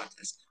in the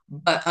contest.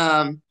 But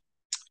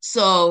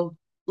so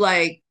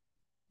like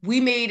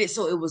we made it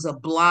so it was a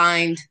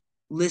blind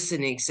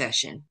listening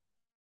session.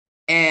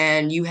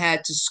 And you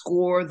had to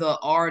score the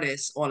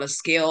artist on a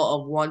scale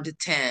of 1 to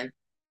 10.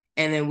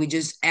 And then we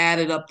just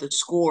added up the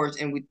scores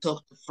and we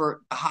took the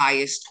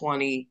highest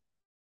 20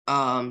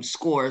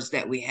 scores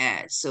that we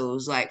had. So it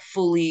was like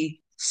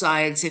fully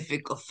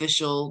scientific,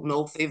 official,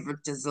 no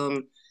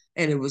favoritism.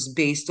 And it was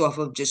based off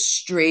of just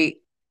straight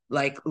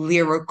like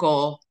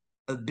lyrical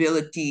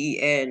ability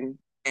and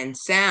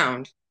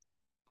sound.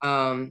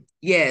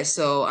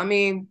 So I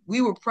mean,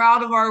 we were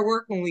proud of our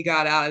work when we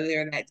got out of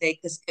there that day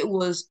because it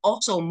was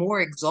also more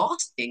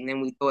exhausting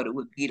than we thought it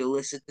would be to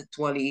listen to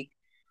 20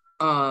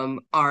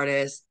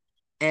 artists.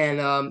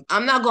 And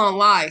I'm not gonna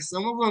lie,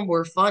 some of them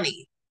were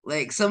funny.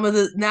 Like some of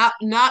the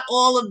not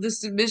all of the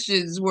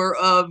submissions were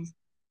of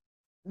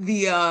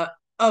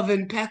of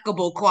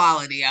impeccable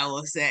quality, I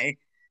will say.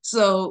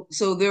 So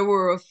there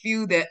were a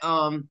few that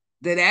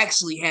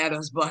actually had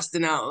us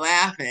busting out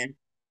laughing.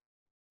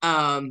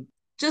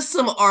 Just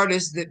some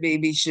artists that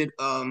maybe should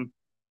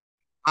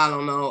I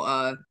don't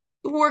know,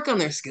 work on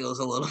their skills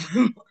a little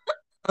bit,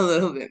 a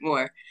little bit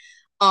more.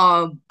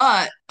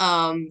 But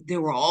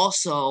there were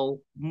also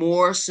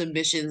more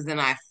submissions than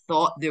I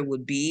thought there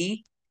would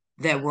be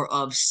that were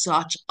of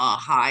such a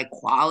high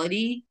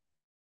quality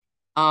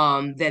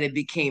that it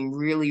became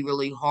really,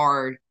 really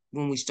hard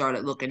when we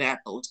started looking at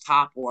those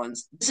top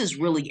ones. This is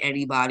really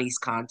anybody's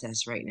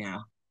contest right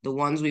now. The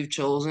ones we've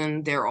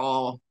chosen, they're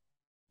all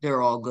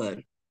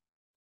good.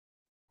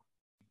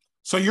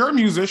 So you're a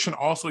musician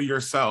also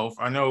yourself.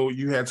 I know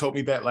you had told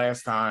me that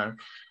last time.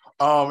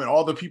 And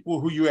all the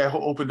people who you had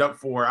opened up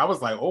for, I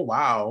was like, oh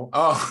wow.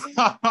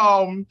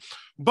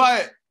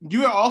 But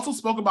you had also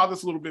spoke about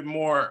this a little bit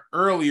more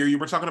earlier. You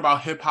were talking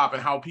about hip hop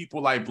and how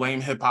people like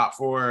blame hip hop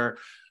for,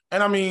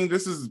 and I mean,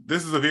 this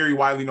is a very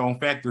widely known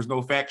fact. There's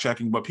no fact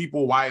checking, but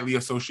people widely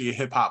associate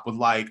hip hop with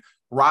like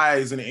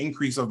rise and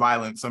increase of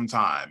violence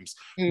sometimes.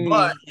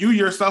 But you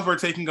yourself are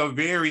taking a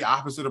very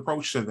opposite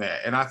approach to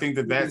that. And I think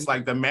that that's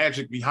like the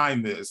magic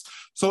behind this.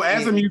 So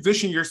as a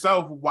musician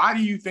yourself, why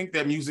do you think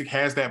that music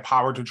has that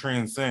power to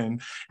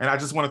transcend? And I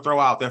just want to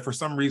throw out that for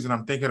some reason,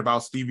 I'm thinking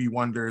about Stevie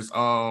Wonder's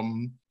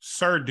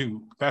Sir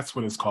Duke. That's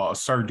what it's called,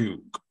 Sir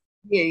Duke.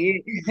 Yeah.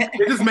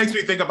 It just makes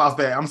me think about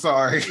that. I'm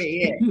sorry.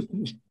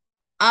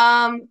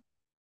 Yeah.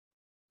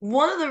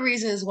 One of the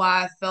reasons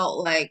why I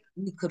felt like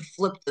we could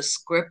flip the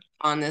script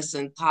on this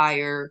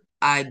entire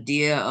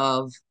idea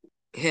of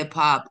hip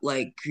hop,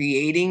 like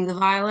creating the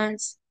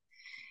violence,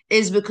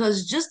 is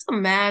because just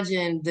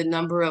imagine the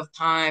number of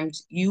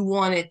times you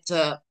wanted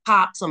to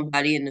pop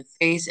somebody in the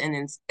face and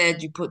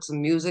instead you put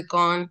some music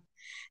on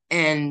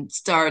and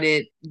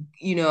started,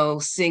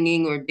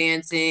 singing or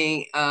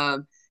dancing, and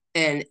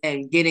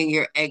getting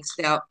your eggs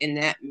out in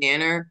that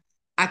manner.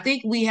 I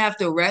think we have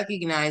to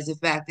recognize the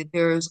fact that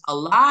there's a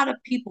lot of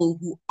people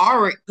who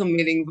aren't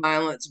committing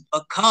violence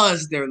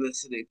because they're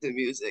listening to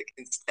music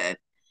instead.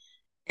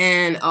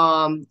 And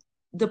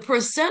the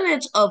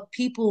percentage of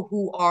people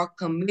who are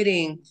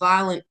committing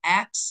violent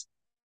acts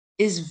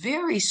is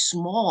very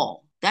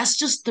small. That's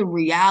just the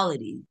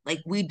reality. Like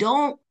we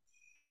don't,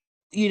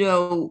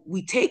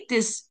 we take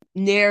this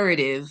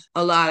narrative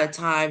a lot of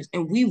times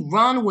and we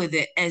run with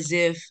it as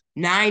if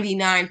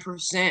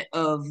 99%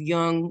 of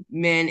young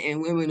men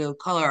and women of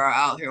color are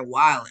out here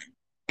wilding.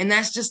 And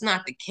that's just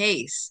not the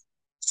case.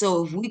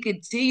 So if we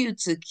continue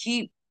to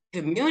keep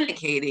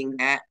communicating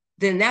that,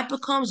 then that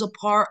becomes a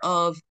part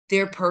of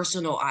their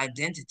personal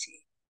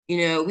identity.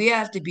 We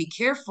have to be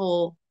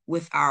careful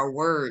with our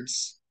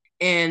words.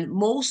 And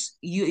most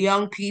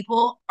young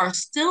people are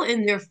still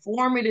in their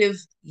formative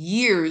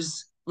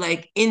years,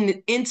 like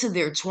into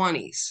their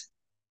 20s.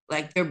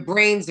 Like their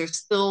brains are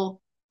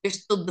they're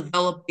still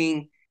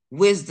developing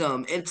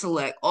wisdom,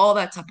 intellect, all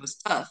that type of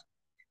stuff.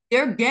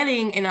 They're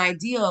getting an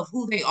idea of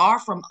who they are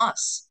from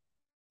us,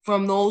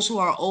 from those who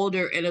are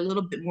older and a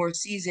little bit more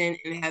seasoned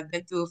and have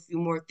been through a few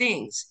more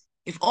things.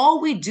 If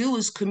all we do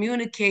is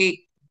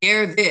communicate,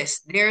 they're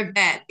this, they're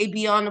that, they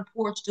be on the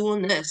porch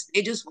doing this,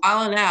 they just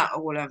wilding out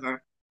or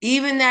whatever.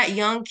 Even that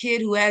young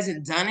kid who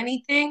hasn't done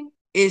anything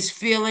is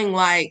feeling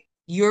like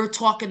you're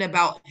talking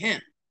about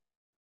him.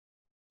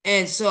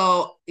 And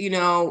so,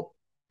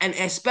 and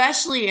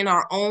especially in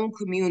our own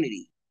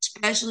community,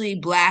 especially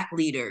Black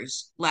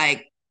leaders,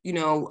 like,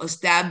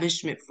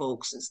 establishment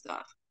folks and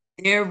stuff,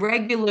 they're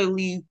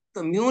regularly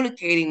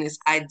communicating this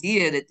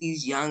idea that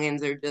these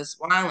youngins are just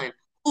violent.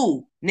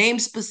 Ooh, name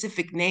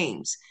specific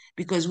names.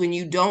 Because when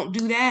you don't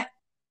do that,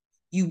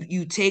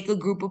 you take a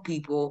group of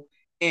people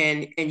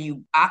and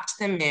you box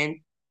them in,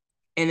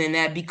 and then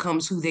that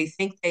becomes who they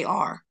think they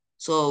are.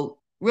 So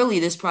really,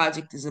 this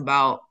project is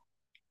about,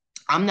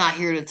 I'm not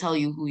here to tell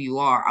you who you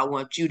are. I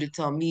want you to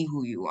tell me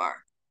who you are.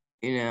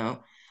 You know,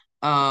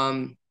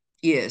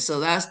 yeah. So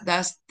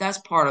that's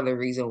part of the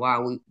reason why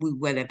we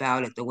went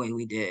about it the way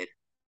we did.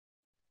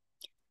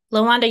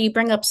 Lawanda, you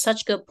bring up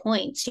such good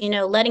points.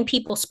 Letting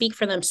people speak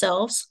for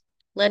themselves,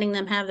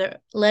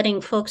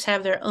 letting folks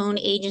have their own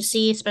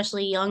agency,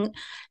 especially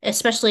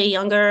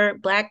younger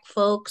Black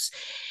folks.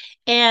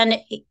 And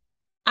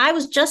I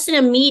was just in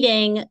a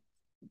meeting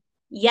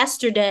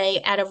yesterday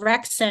at a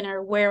rec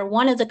center where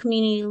one of the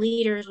community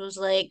leaders was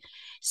like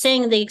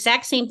saying the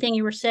exact same thing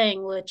you were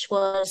saying, which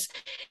was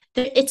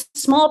that it's a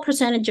small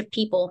percentage of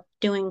people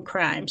doing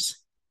crimes.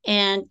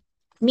 And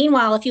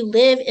meanwhile, if you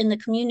live in the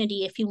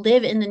community, if you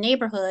live in the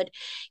neighborhood,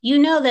 you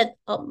know that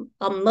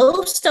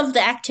most of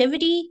the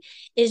activity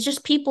is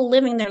just people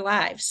living their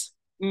lives,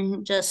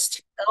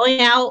 just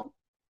going out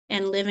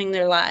and living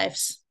their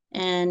lives.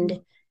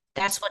 And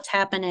that's what's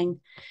happening.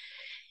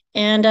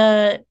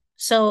 And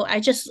so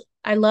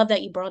I love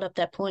that you brought up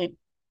that point.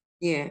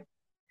 Yeah.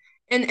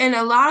 And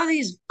a lot of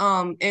these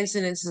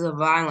incidences of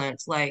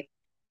violence, like,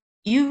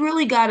 you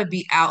really got to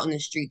be out in the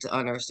street to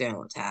understand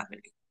what's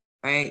happening,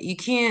 right? You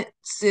can't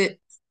sit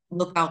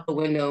look out the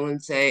window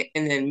and say,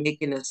 and then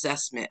make an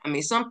assessment. I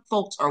mean, some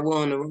folks are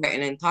willing to write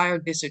an entire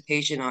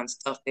dissertation on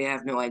stuff they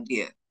have no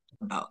idea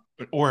about.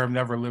 Or have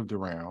never lived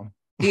around.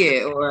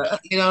 Yeah, or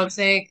you know what I'm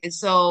saying? And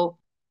so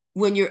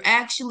when you're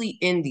actually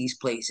in these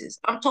places,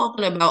 I'm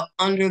talking about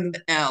under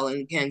the L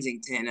in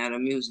Kensington at a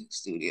music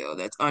studio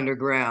that's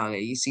underground,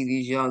 and you see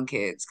these young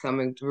kids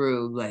coming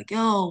through like,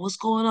 yo, what's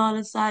going on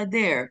inside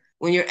there?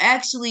 When you're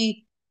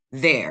actually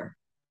there,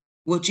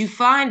 what you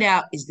find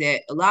out is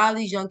that a lot of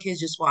these young kids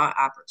just want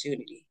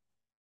opportunity.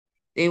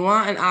 They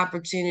want an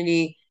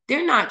opportunity.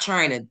 They're not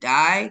trying to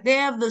die. They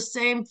have the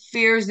same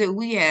fears that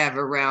we have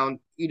around,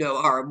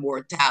 our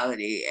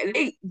mortality.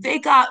 And they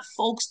got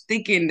folks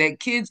thinking that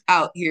kids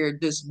out here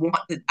just want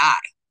to die.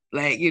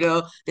 Like,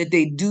 that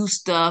they do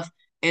stuff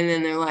and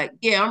then they're like,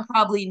 yeah, I'm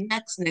probably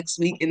next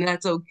week and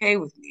that's okay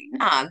with me.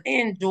 Nah,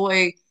 they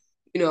enjoy,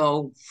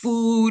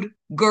 food,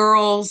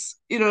 girls,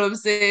 you know what I'm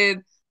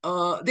saying?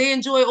 They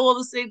enjoy all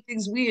the same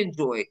things we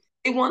enjoy.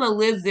 They want to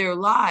live their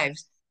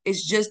lives.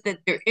 It's just that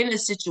they're in a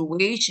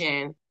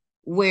situation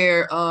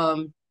where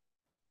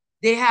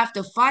they have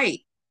to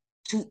fight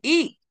to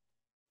eat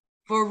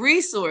for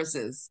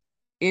resources.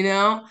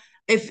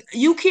 If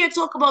you can't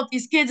talk about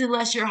these kids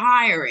unless you're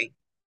hiring,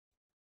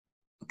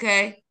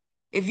 okay?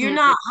 If you're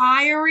not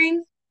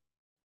hiring,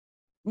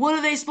 what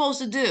are they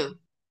supposed to do?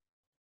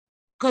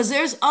 Because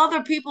there's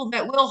other people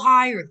that will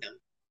hire them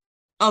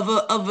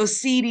of a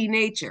seedy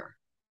nature,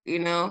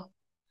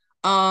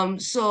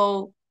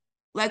 So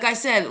like I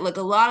said, like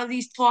a lot of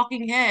these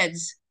talking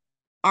heads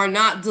are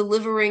not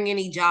delivering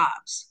any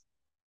jobs,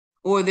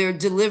 or they're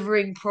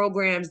delivering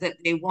programs that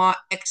they want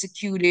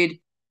executed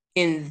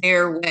in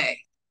their way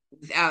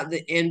without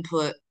the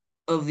input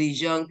of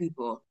these young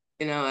people,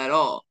 at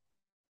all.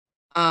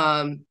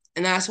 And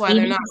that's why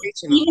they're not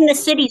reaching them. Even the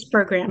city's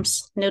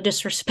programs, no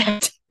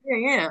disrespect.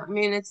 Yeah. I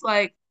mean, it's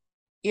like,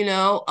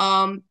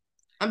 I'm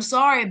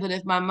sorry, but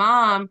if my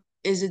mom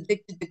is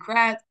addicted to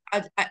crack,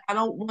 I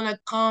don't want to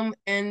come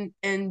and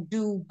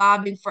do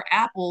bobbing for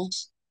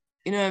apples,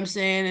 you know what I'm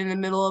saying, in the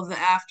middle of the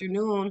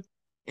afternoon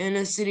in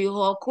a city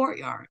hall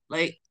courtyard.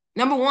 Like,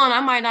 number one,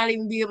 I might not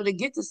even be able to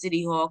get to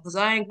city hall because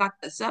I ain't got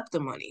the SEPTA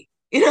money.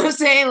 You know what I'm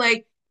saying?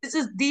 Like, this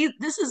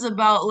is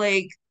about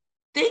like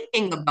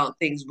thinking about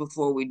things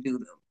before we do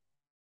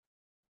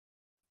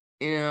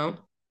them.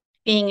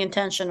 Being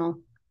intentional.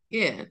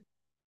 Yeah.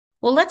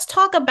 Well, let's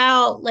talk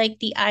about like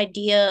the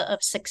idea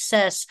of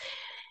success.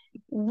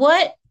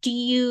 What do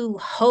you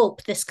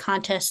hope this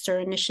contest or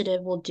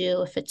initiative will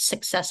do if it's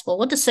successful?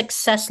 What does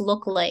success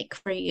look like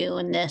for you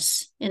in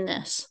this?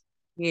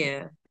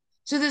 Yeah.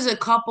 So there's a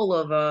couple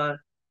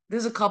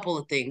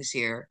of things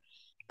here.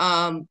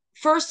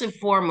 First and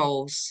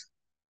foremost,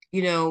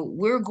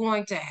 we're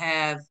going to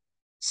have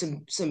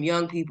some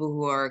young people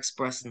who are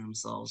expressing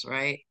themselves,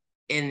 right?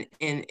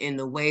 In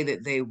the way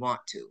that they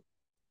want to.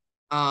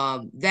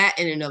 That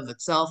in and of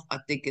itself, I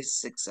think is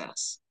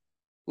success.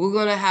 We're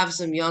going to have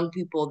some young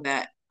people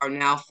that are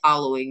now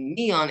following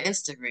me on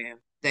Instagram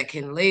that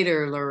can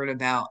later learn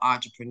about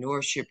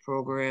entrepreneurship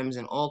programs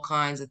and all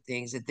kinds of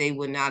things that they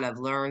would not have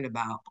learned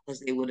about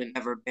because they would have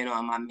never been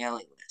on my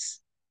mailing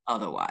list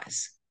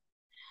otherwise.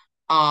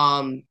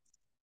 The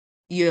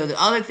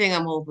other thing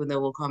I'm hoping that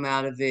will come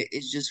out of it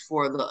is just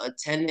for the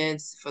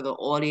attendance, for the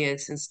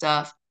audience and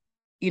stuff.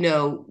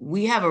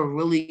 We have a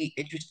really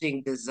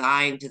interesting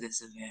design to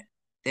this event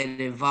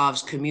that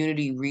involves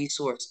community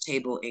resource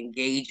table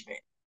engagement.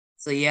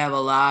 So you have a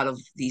lot of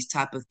these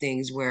type of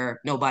things where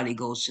nobody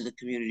goes to the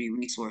community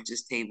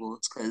resources table.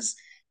 It's because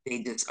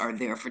they just are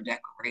there for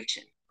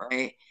decoration,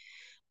 right?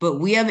 But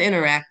we have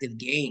interactive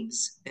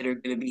games that are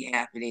going to be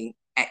happening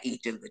at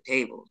each of the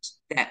tables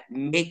that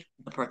make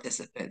the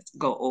participants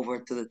go over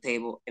to the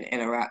table and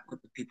interact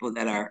with the people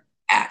that are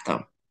at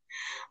them.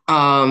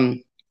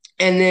 And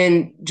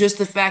then just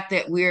the fact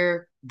that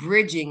we're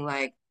bridging,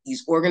 like,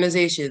 these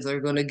organizations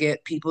are going to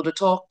get people to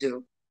talk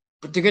to,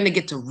 but they're going to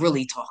get to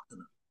really talk to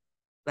them.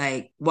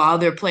 Like, while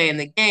they're playing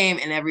the game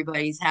and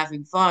everybody's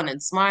having fun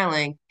and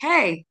smiling,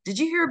 hey, did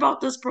you hear about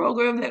this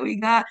program that we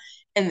got?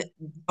 And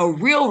a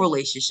real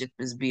relationship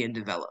is being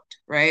developed,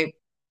 right?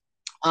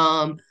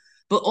 But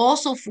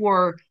also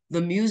for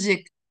the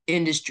music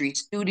industry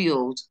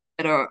studios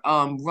that are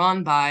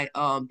run by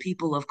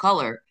people of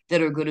color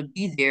that are going to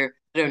be there,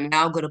 that are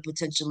now going to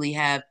potentially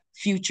have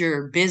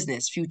future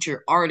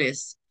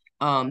artists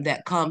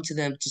that come to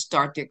them to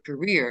start their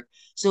career.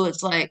 So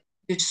it's like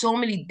there's so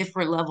many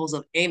different levels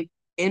of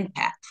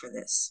impact for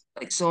this,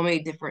 like so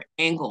many different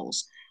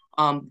angles.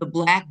 The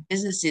Black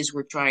businesses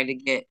we're trying to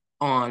get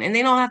on, and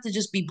they don't have to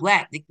just be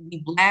Black. They can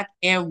be Black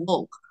and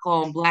woke. I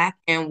call them Black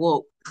and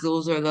woke.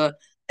 Those are the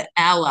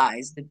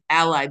allies, the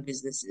ally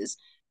businesses.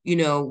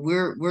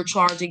 We're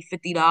charging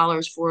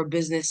 $50 for a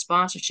business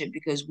sponsorship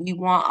because we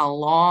want a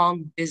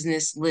long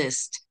business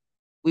list.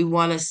 We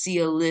want to see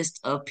a list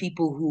of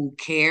people who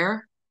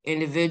care,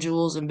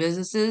 individuals and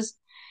businesses,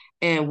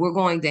 and we're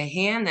going to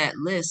hand that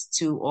list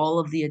to all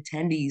of the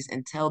attendees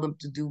and tell them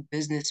to do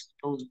business with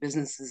those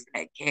businesses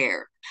that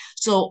care.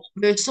 So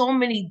there's so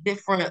many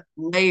different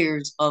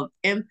layers of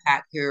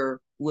impact here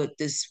with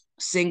this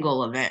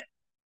single event.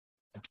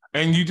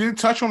 And you did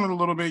touch on it a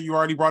little bit. You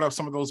already brought up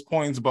some of those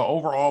points, but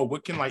overall,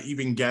 what can like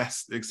even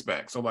guests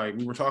expect? So like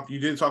you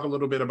did talk a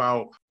little bit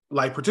about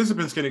like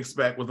participants can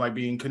expect with like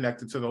being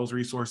connected to those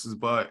resources,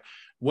 but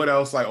what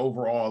else like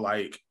overall,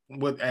 like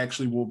what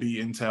actually will be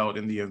entailed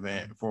in the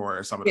event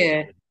for some of those?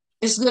 Yeah,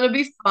 it's gonna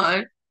be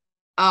fun.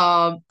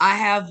 I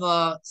have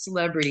a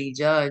celebrity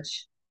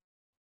judge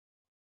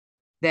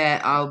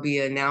that I'll be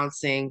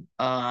announcing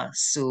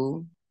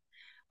soon.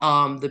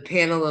 The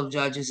panel of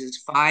judges is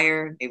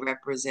fire. They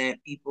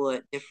represent people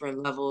at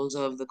different levels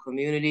of the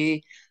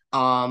community.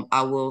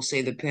 I will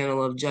say the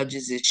panel of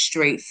judges is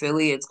straight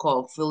Philly. It's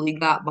called Philly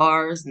Got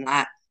Bars,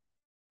 not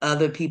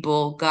other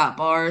people got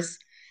bars.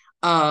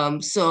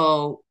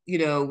 So, you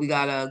know, we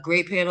got a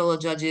great panel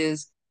of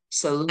judges,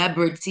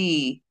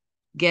 celebrity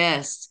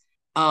guests.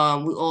 We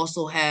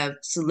also have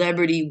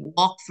celebrity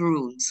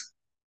walkthroughs,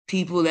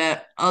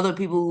 other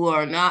people who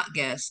are not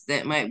guests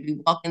that might be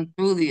walking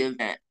through the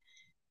event.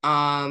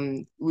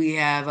 We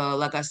have,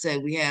 like I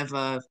said, we have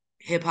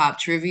hip hop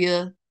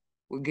trivia.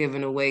 We're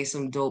giving away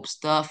some dope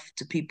stuff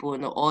to people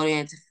in the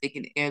audience if they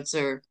can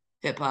answer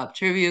hip hop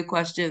trivia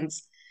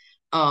questions.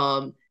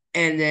 And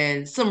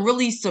then some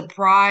really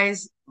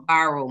surprise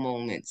viral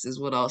moments is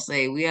what I'll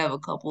say. We have a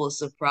couple of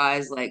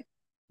surprise like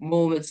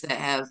moments that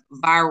have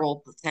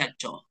viral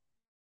potential.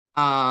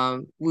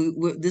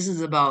 This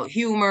is about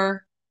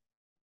humor,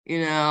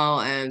 you know,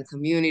 and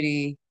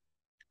community.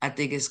 I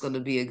think it's going to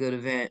be a good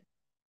event.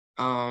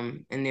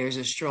 And there's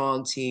a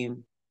strong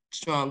team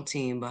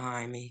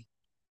behind me.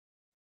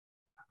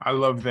 I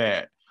love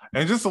that.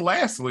 And just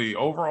lastly,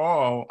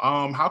 overall,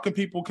 how can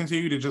people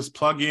continue to just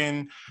plug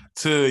in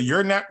to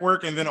your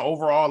network and then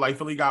overall, like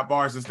Philly Got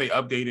Bars, and stay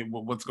updated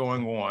with what's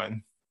going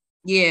on?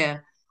 Yeah.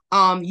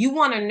 You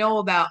want to know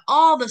about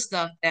all the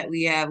stuff that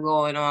we have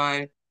going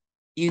on,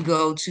 you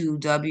go to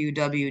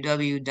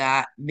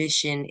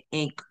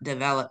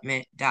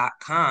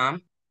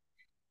www.missionincdevelopment.com.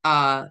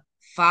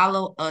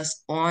 Follow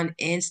us on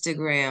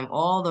Instagram.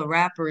 All the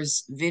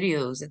rappers'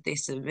 videos that they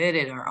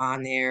submitted are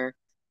on there,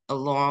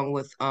 along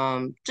with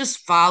just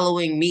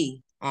following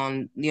me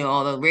on, you know,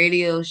 all the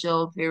radio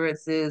show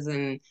appearances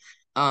and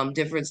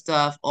different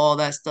stuff. All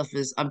that stuff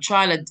is, I'm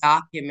trying to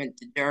document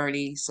the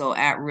journey. So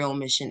at Real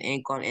Mission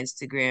Inc. on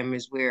Instagram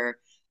is where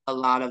a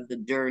lot of the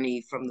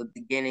journey from the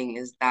beginning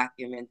is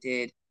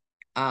documented.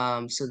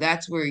 So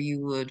that's where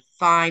you would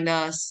find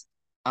us.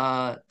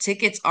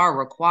 Tickets are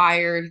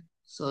required.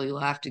 So you'll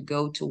have to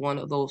go to one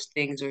of those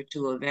things or to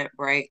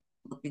Eventbrite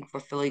looking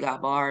for Philly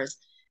Got Bars.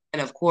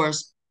 And of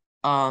course,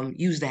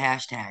 use the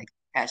hashtag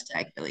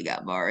Philly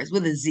Got Bars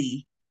with a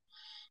Z.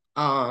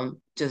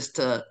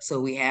 So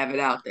we have it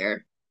out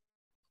there.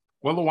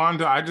 Well,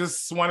 LaWanda, I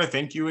just want to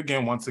thank you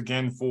again, once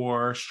again,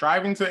 for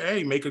striving to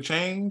A, make a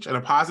change in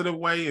a positive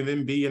way and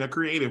then B, in a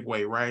creative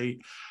way, right?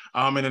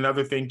 And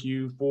another thank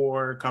you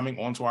for coming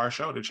onto our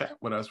show to chat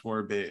with us for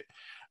a bit.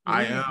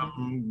 I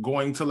am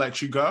going to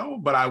let you go,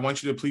 but I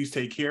want you to please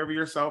take care of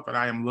yourself, and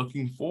I am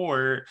looking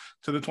forward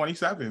to the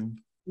 27th.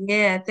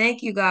 Yeah,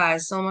 thank you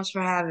guys so much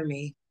for having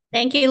me.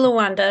 Thank you,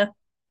 LaWanda.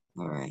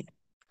 All right.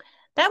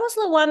 That was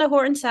LaWanda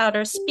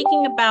Horton-Souter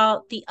speaking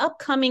about the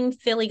upcoming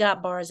Philly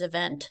Got Bars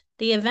event.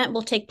 The event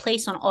will take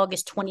place on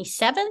August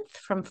 27th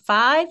from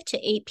 5 to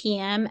 8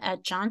 p.m.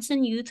 at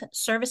Johnson Youth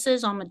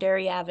Services on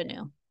Madera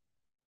Avenue.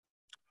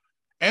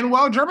 And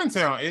well,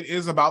 Germantown, it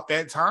is about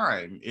that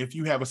time. If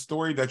you have a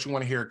story that you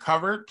want to hear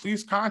covered,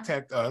 please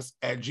contact us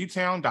at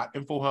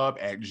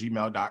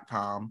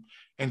gtown.infohub@gmail.com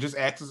and just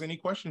ask us any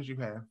questions you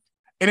have.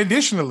 And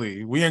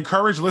additionally, we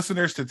encourage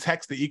listeners to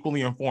text the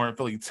Equally Informed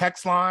Philly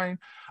text line,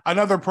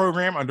 another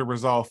program under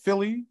Resolve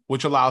Philly,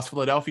 which allows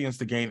Philadelphians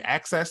to gain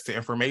access to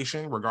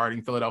information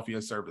regarding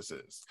Philadelphia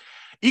services.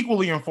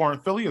 Equally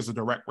Informed Philly is a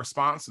direct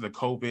response to the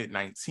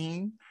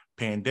COVID-19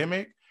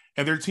 pandemic,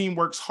 and their team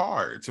works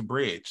hard to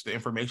bridge the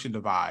information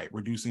divide,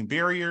 reducing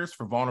barriers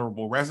for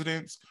vulnerable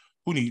residents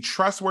who need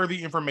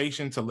trustworthy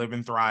information to live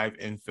and thrive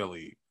in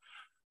Philly.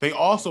 They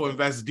also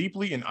invest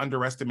deeply in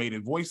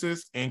underestimated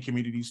voices and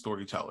community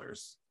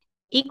storytellers.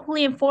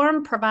 Equally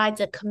Informed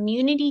provides a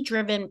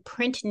community-driven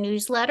print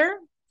newsletter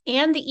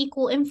and the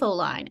Equal Info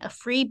Line, a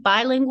free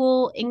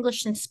bilingual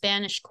English and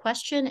Spanish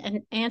question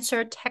and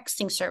answer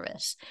texting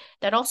service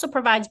that also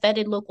provides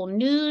vetted local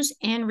news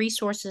and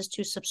resources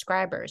to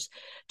subscribers.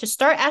 To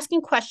start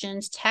asking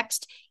questions,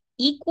 text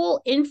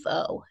Equal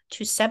Info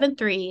to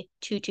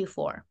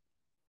 73224.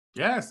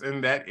 Yes,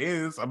 and that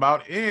is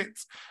about it.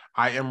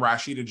 I am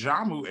Rashida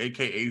Jamu,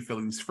 aka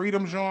Philly's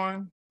Freedom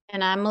John.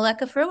 And I'm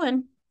Maleka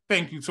Fruin.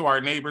 Thank you to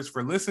our neighbors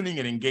for listening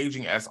and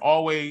engaging as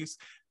always.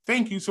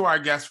 Thank you to our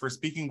guests for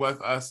speaking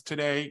with us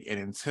today. And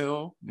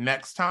until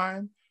next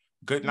time,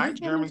 good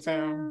night,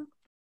 Germantown.